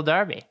Hell is Real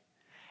Derby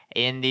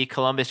in the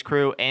Columbus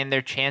Crew and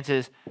their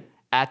chances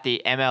at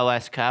the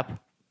MLS Cup.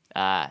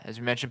 As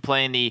we mentioned,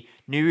 playing the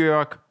New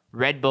York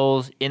Red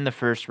Bulls in the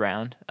first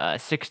round.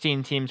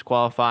 16 teams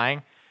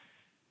qualifying.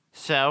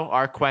 So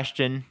our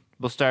question,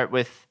 we'll start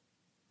with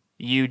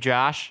you,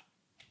 Josh.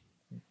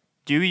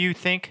 Do you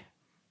think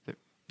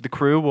the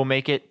Crew will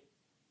make it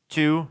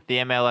to the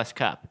MLS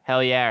Cup?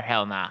 Hell yeah or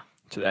hell nah?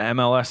 To the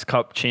MLS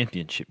Cup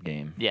championship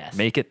game. Yes.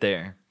 Make it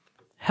there.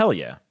 Hell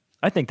yeah.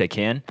 I think they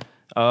can.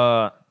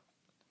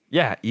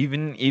 Yeah,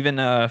 even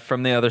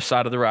from the other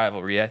side of the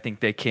rivalry, I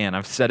think they can.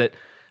 I've said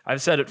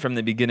it from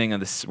the beginning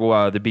of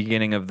the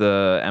beginning of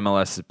the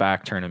MLS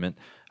back tournament.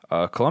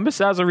 Columbus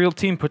has a real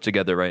team put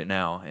together right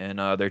now, and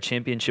their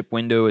championship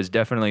window is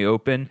definitely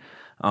open.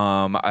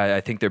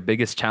 I think their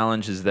biggest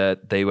challenge is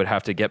that they would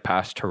have to get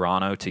past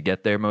Toronto to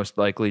get there, most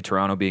likely,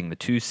 Toronto being the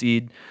 2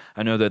 seed.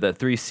 I know they're the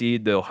 3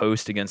 seed. They'll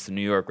host against the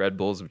New York Red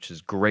Bulls, which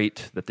is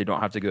great that they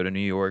don't have to go to New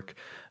York.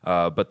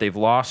 But they've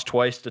lost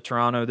twice to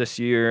Toronto this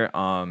year.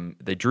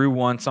 They drew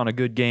once on a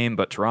good game,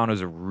 but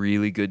Toronto's a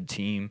really good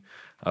team.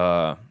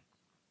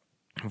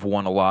 Have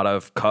won a lot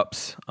of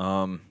cups,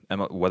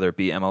 whether it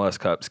be MLS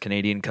Cups,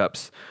 Canadian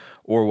Cups,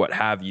 or what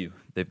have you.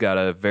 They've got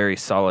a very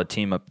solid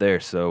team up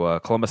there. So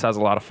Columbus has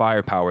a lot of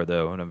firepower,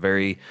 though, and a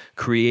very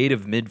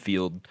creative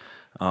midfield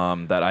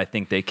that I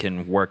think they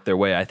can work their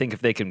way. I think if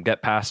they can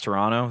get past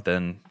Toronto,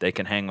 then they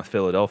can hang with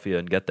Philadelphia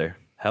and get there.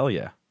 Hell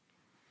yeah.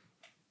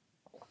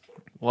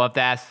 We'll have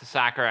to ask the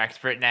soccer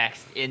expert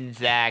next in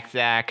Zach.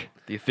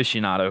 The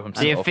aficionado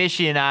himself. The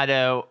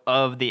aficionado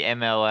of the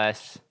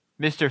MLS.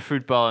 Mr.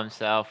 Football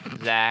himself,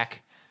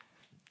 Zach.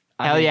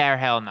 Hell yeah or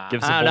hell no? I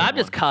don't know. I'm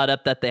just caught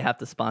up that they have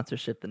to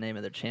sponsorship the name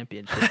of their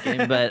championship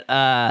game. But,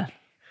 I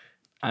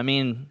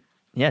mean,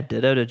 yeah,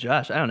 ditto to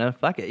Josh. I don't know.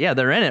 Fuck it. Yeah,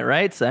 they're in it,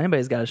 right? So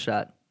anybody's got a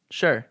shot.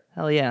 Sure.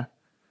 Hell yeah.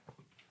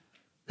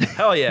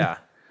 Hell yeah.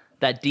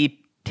 That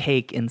deep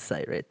take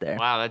insight right there.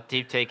 Wow, that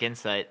deep take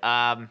insight.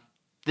 I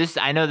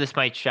know this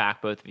might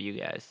shock both of you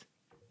guys.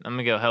 I'm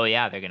gonna go. Hell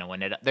yeah, they're gonna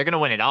win it. They're gonna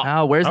win it all.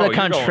 Oh, where's the you're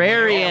going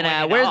contrarian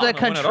at? Where's the They're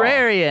gonna win it all.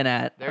 contrarian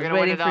at? They're I was gonna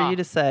win waiting it for all. you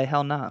to say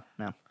hell no.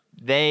 No.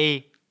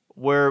 They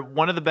were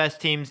one of the best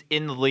teams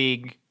in the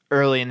league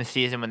early in the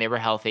season when they were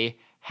healthy.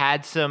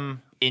 Had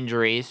some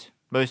injuries,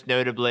 most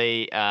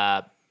notably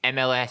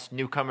MLS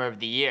Newcomer of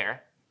the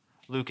Year,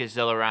 Lucas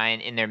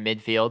Zellerian in their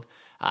midfield.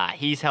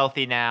 He's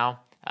healthy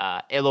now.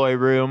 Eloy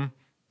Room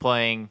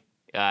playing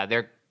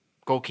their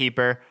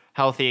goalkeeper,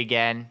 healthy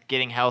again,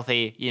 getting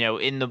healthy.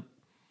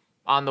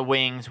 On the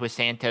wings with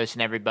Santos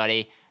and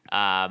everybody.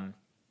 José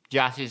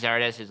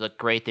Zardes has looked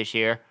great this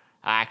year.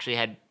 Actually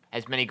had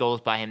as many goals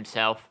by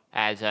himself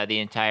as the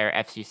entire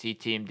FCC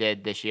team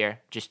did this year,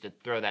 just to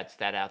throw that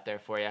stat out there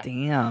for you.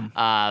 Damn.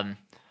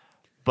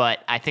 But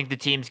I think the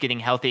team's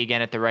getting healthy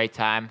again at the right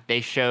time.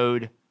 They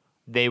showed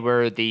they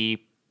were the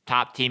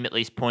top team, at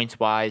least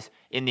points-wise,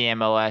 in the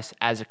MLS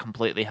as a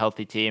completely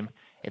healthy team.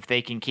 If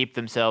they can keep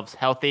themselves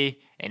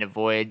healthy and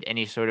avoid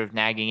any sort of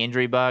nagging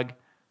injury bug,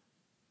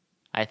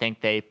 I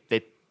think they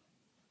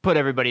put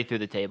everybody through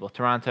the table.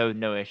 Toronto,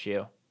 no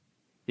issue.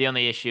 The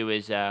only issue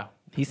is where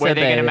are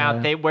they going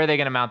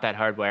to mount that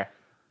hardware?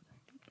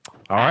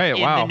 All right,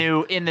 wow.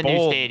 In the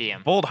new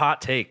stadium. Bold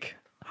hot take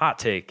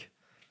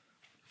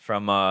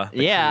from the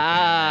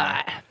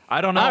Yeah.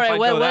 I don't know. All if right. I'd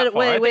go that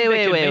far. I think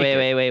they can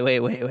make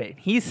it. Wait.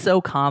 He's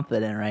so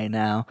confident right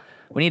now.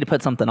 We need to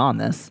put something on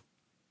this.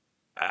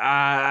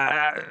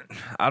 I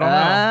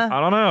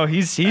don't know.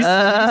 He's pretty.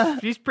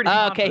 Okay,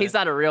 confident. he's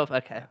not a real.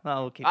 Okay,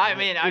 well, we'll keep. I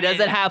he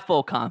doesn't have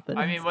full confidence.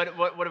 I mean, what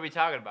are we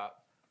talking about?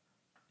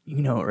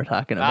 You know what we're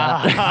talking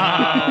about.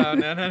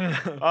 No.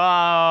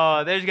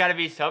 Oh, there's got to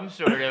be some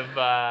sort of.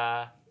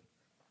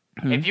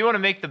 If you want to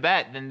make the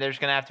bet, then there's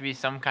going to have to be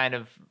some kind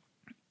of.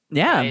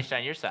 Yeah. Based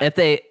on your side.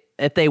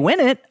 If they win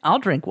it, I'll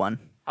drink one.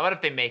 How about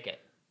if they make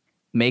it?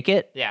 Make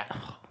it? Yeah.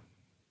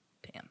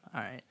 Damn.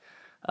 All right.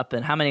 Up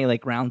in how many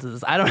rounds is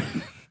this? I don't.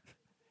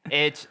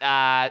 It's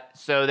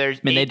so there's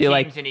 8 they do,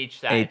 teams in each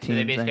side. 8 So they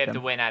teams, basically have okay.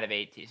 to win out of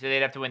 8 teams. So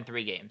they'd have to win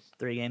 3 games.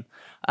 3 game.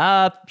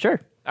 Sure.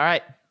 All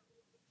right.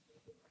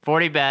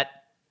 40 bet.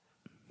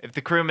 If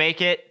the crew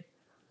make it,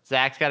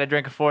 Zach's got to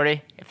drink a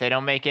 40. If they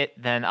don't make it,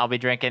 then I'll be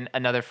drinking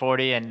another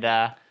 40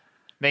 and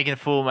making a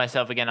fool of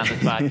myself again on this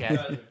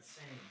podcast.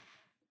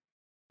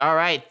 All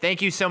right.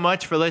 Thank you so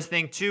much for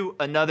listening to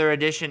another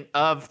edition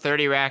of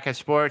 30 Rack of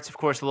Sports. Of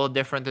course, a little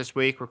different this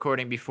week,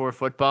 recording before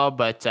football,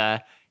 but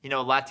a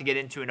lot to get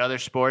into in other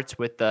sports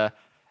with the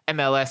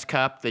MLS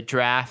Cup, the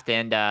draft,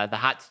 and the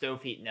hot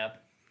stove heating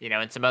up,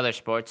 and some other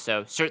sports.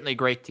 So certainly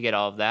great to get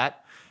all of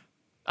that.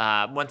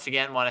 Once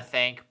again, want to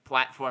thank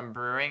Platform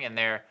Brewing and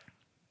their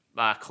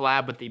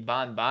collab with the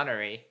Bon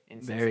Bonnery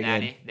in Very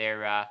Cincinnati.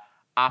 Their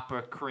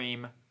Opera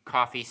Cream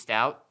Coffee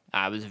Stout.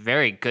 It was a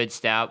very good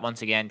stout.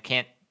 Once again,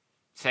 can't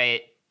say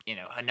it,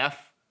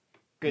 enough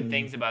good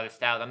things about the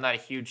stout. I'm not a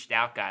huge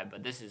stout guy,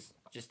 but this is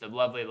just a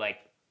lovely,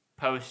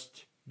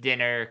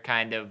 post-dinner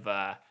kind of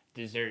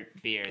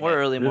dessert beer. Or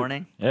early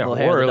morning. Yeah, Little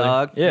hair of the early.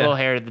 dog. Yeah. Little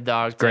hair of the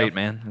dog. Great,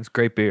 man. It's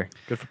great beer.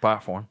 Good for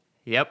platform.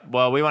 Yep.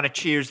 Well, we want to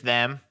cheers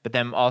them, but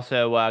then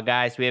also,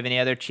 guys, do we have any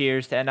other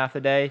cheers to end off the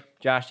day?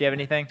 Josh, do you have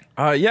anything?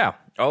 Yeah.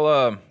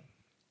 I'll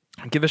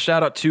give a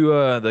shout out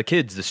to the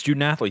kids, the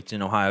student athletes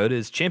in Ohio. It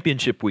is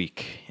championship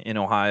week in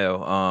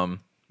Ohio.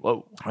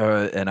 Whoa.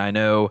 And I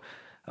know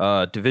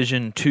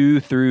Division 2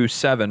 through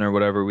 7 or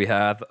whatever we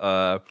have,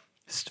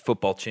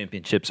 football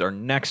championships are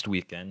next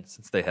weekend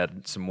since they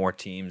had some more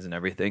teams and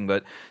everything.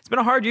 But it's been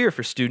a hard year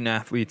for student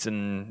athletes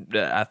and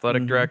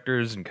athletic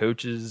directors and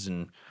coaches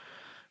and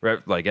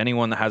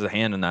anyone that has a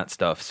hand in that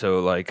stuff.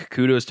 So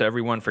kudos to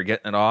everyone for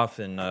getting it off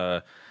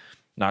and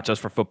not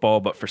just for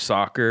football, but for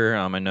soccer.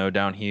 I know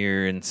down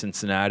here in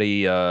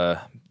Cincinnati,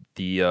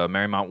 the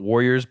Marymount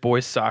Warriors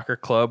boys soccer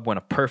club went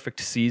a perfect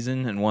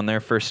season and won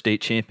their first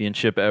state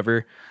championship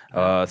ever.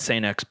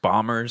 St. X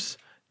Bombers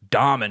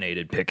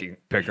dominated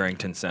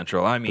Pickerington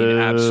Central. I mean,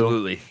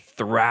 absolutely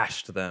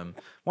thrashed them.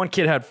 One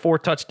kid had 4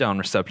 touchdown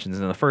receptions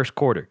in the first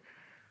quarter.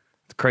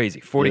 It's crazy.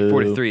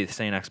 40-43, the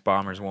St. X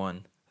Bombers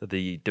won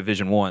the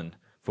Division I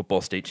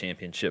football state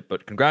championship.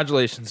 But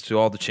congratulations to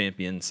all the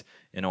champions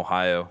in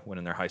Ohio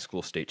winning their high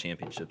school state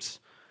championships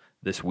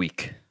this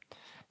week.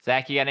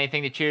 Zach, you got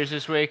anything to cheers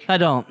this week? I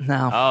don't.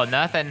 No. Oh,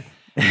 nothing.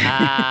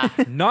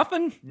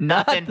 Nothing?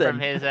 Nothing from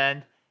his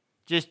end.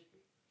 Just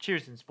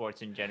cheers in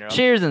sports in general.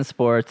 Cheers in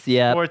sports.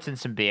 Yeah. Sports and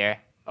some beer.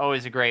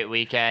 Always a great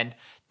weekend.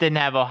 Didn't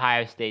have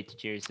Ohio State to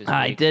cheers this week.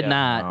 I did so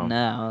not. No.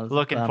 I was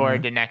Looking bummed.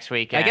 forward to next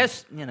weekend. I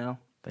guess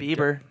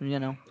Bieber.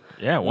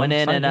 Yeah, Went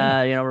in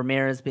and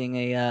Ramirez being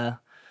a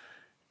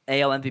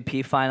AL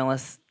MVP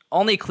finalist.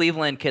 Only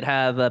Cleveland could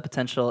have a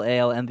potential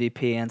AL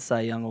MVP and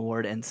Cy Young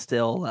award and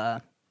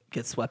still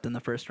get swept in the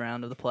first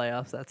round of the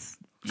playoffs. That's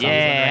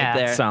right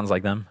there. Sounds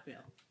like them.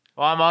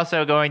 Well, I'm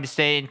also going to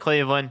stay in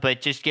Cleveland,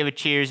 but just give a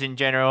cheers in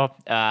general.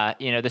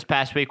 This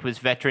past week was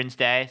Veterans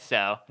Day,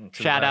 so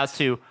shout out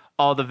to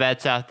all the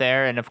vets out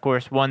there, and of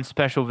course, one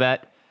special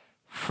vet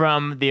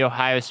from the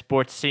Ohio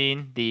sports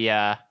scene,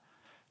 the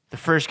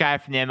first guy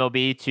from the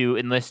MLB to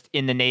enlist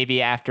in the Navy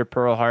after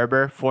Pearl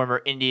Harbor,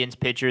 former Indians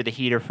pitcher, the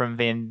heater from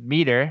Van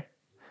Meter,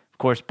 of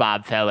course,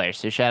 Bob Feller.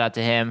 So shout out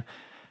to him.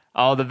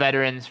 All the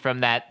veterans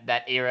from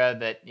that era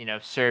that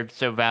served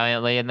so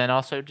valiantly, and then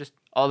also just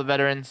all the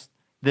veterans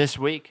this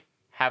week.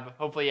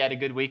 Hopefully you had a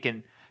good week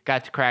and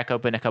got to crack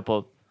open a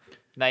couple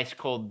nice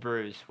cold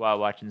brews while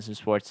watching some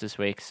sports this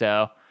week.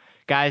 So,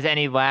 guys,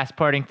 any last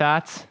parting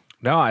thoughts?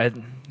 No,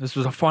 this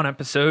was a fun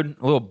episode.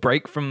 A little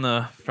break from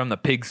the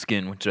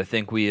pigskin, which I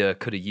think we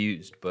could have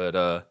used,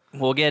 but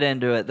we'll get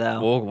into it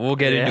though. We'll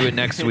get into it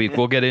next week.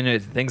 We'll get into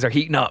it. Things are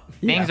heating up.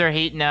 Things are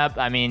heating up.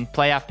 I mean,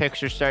 playoff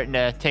picks are starting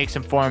to take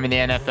some form in the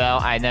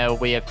NFL. I know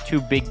we have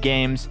 2 big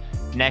games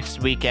next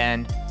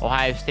weekend: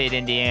 Ohio State,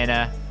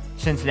 Indiana,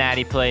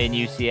 Cincinnati playing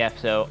UCF.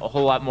 So a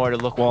whole lot more to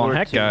look forward to. Well,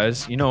 heck,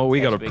 guys, we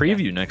got a next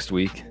preview next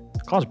week.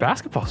 College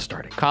basketball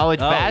starting. College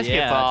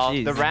basketball,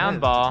 yeah, the round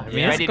ball,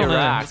 ready to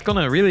rock. It's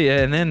gonna really,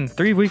 and then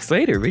 3 weeks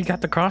later, we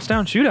got the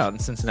crosstown shootout in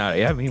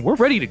Cincinnati. I mean, we're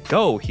ready to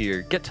go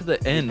here. Get to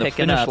the end, the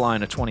finish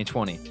line of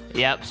 2020.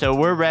 Yep. So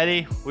we're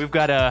ready. We've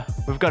got a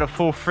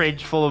full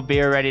fridge full of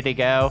beer ready to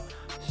go.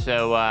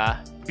 So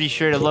be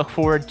sure to look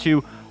forward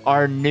to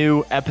our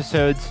new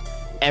episodes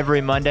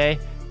every Monday.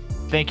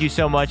 Thank you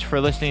so much for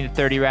listening to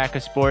 30 Rack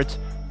of Sports.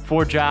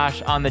 For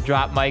Josh on the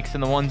drop mics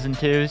and the 1s and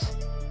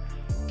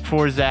 2s.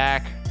 For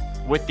Zach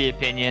with the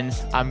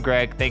opinions, I'm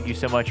Greg. Thank you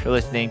so much for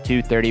listening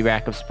to 30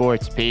 Rack of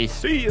Sports. Peace.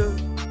 See ya.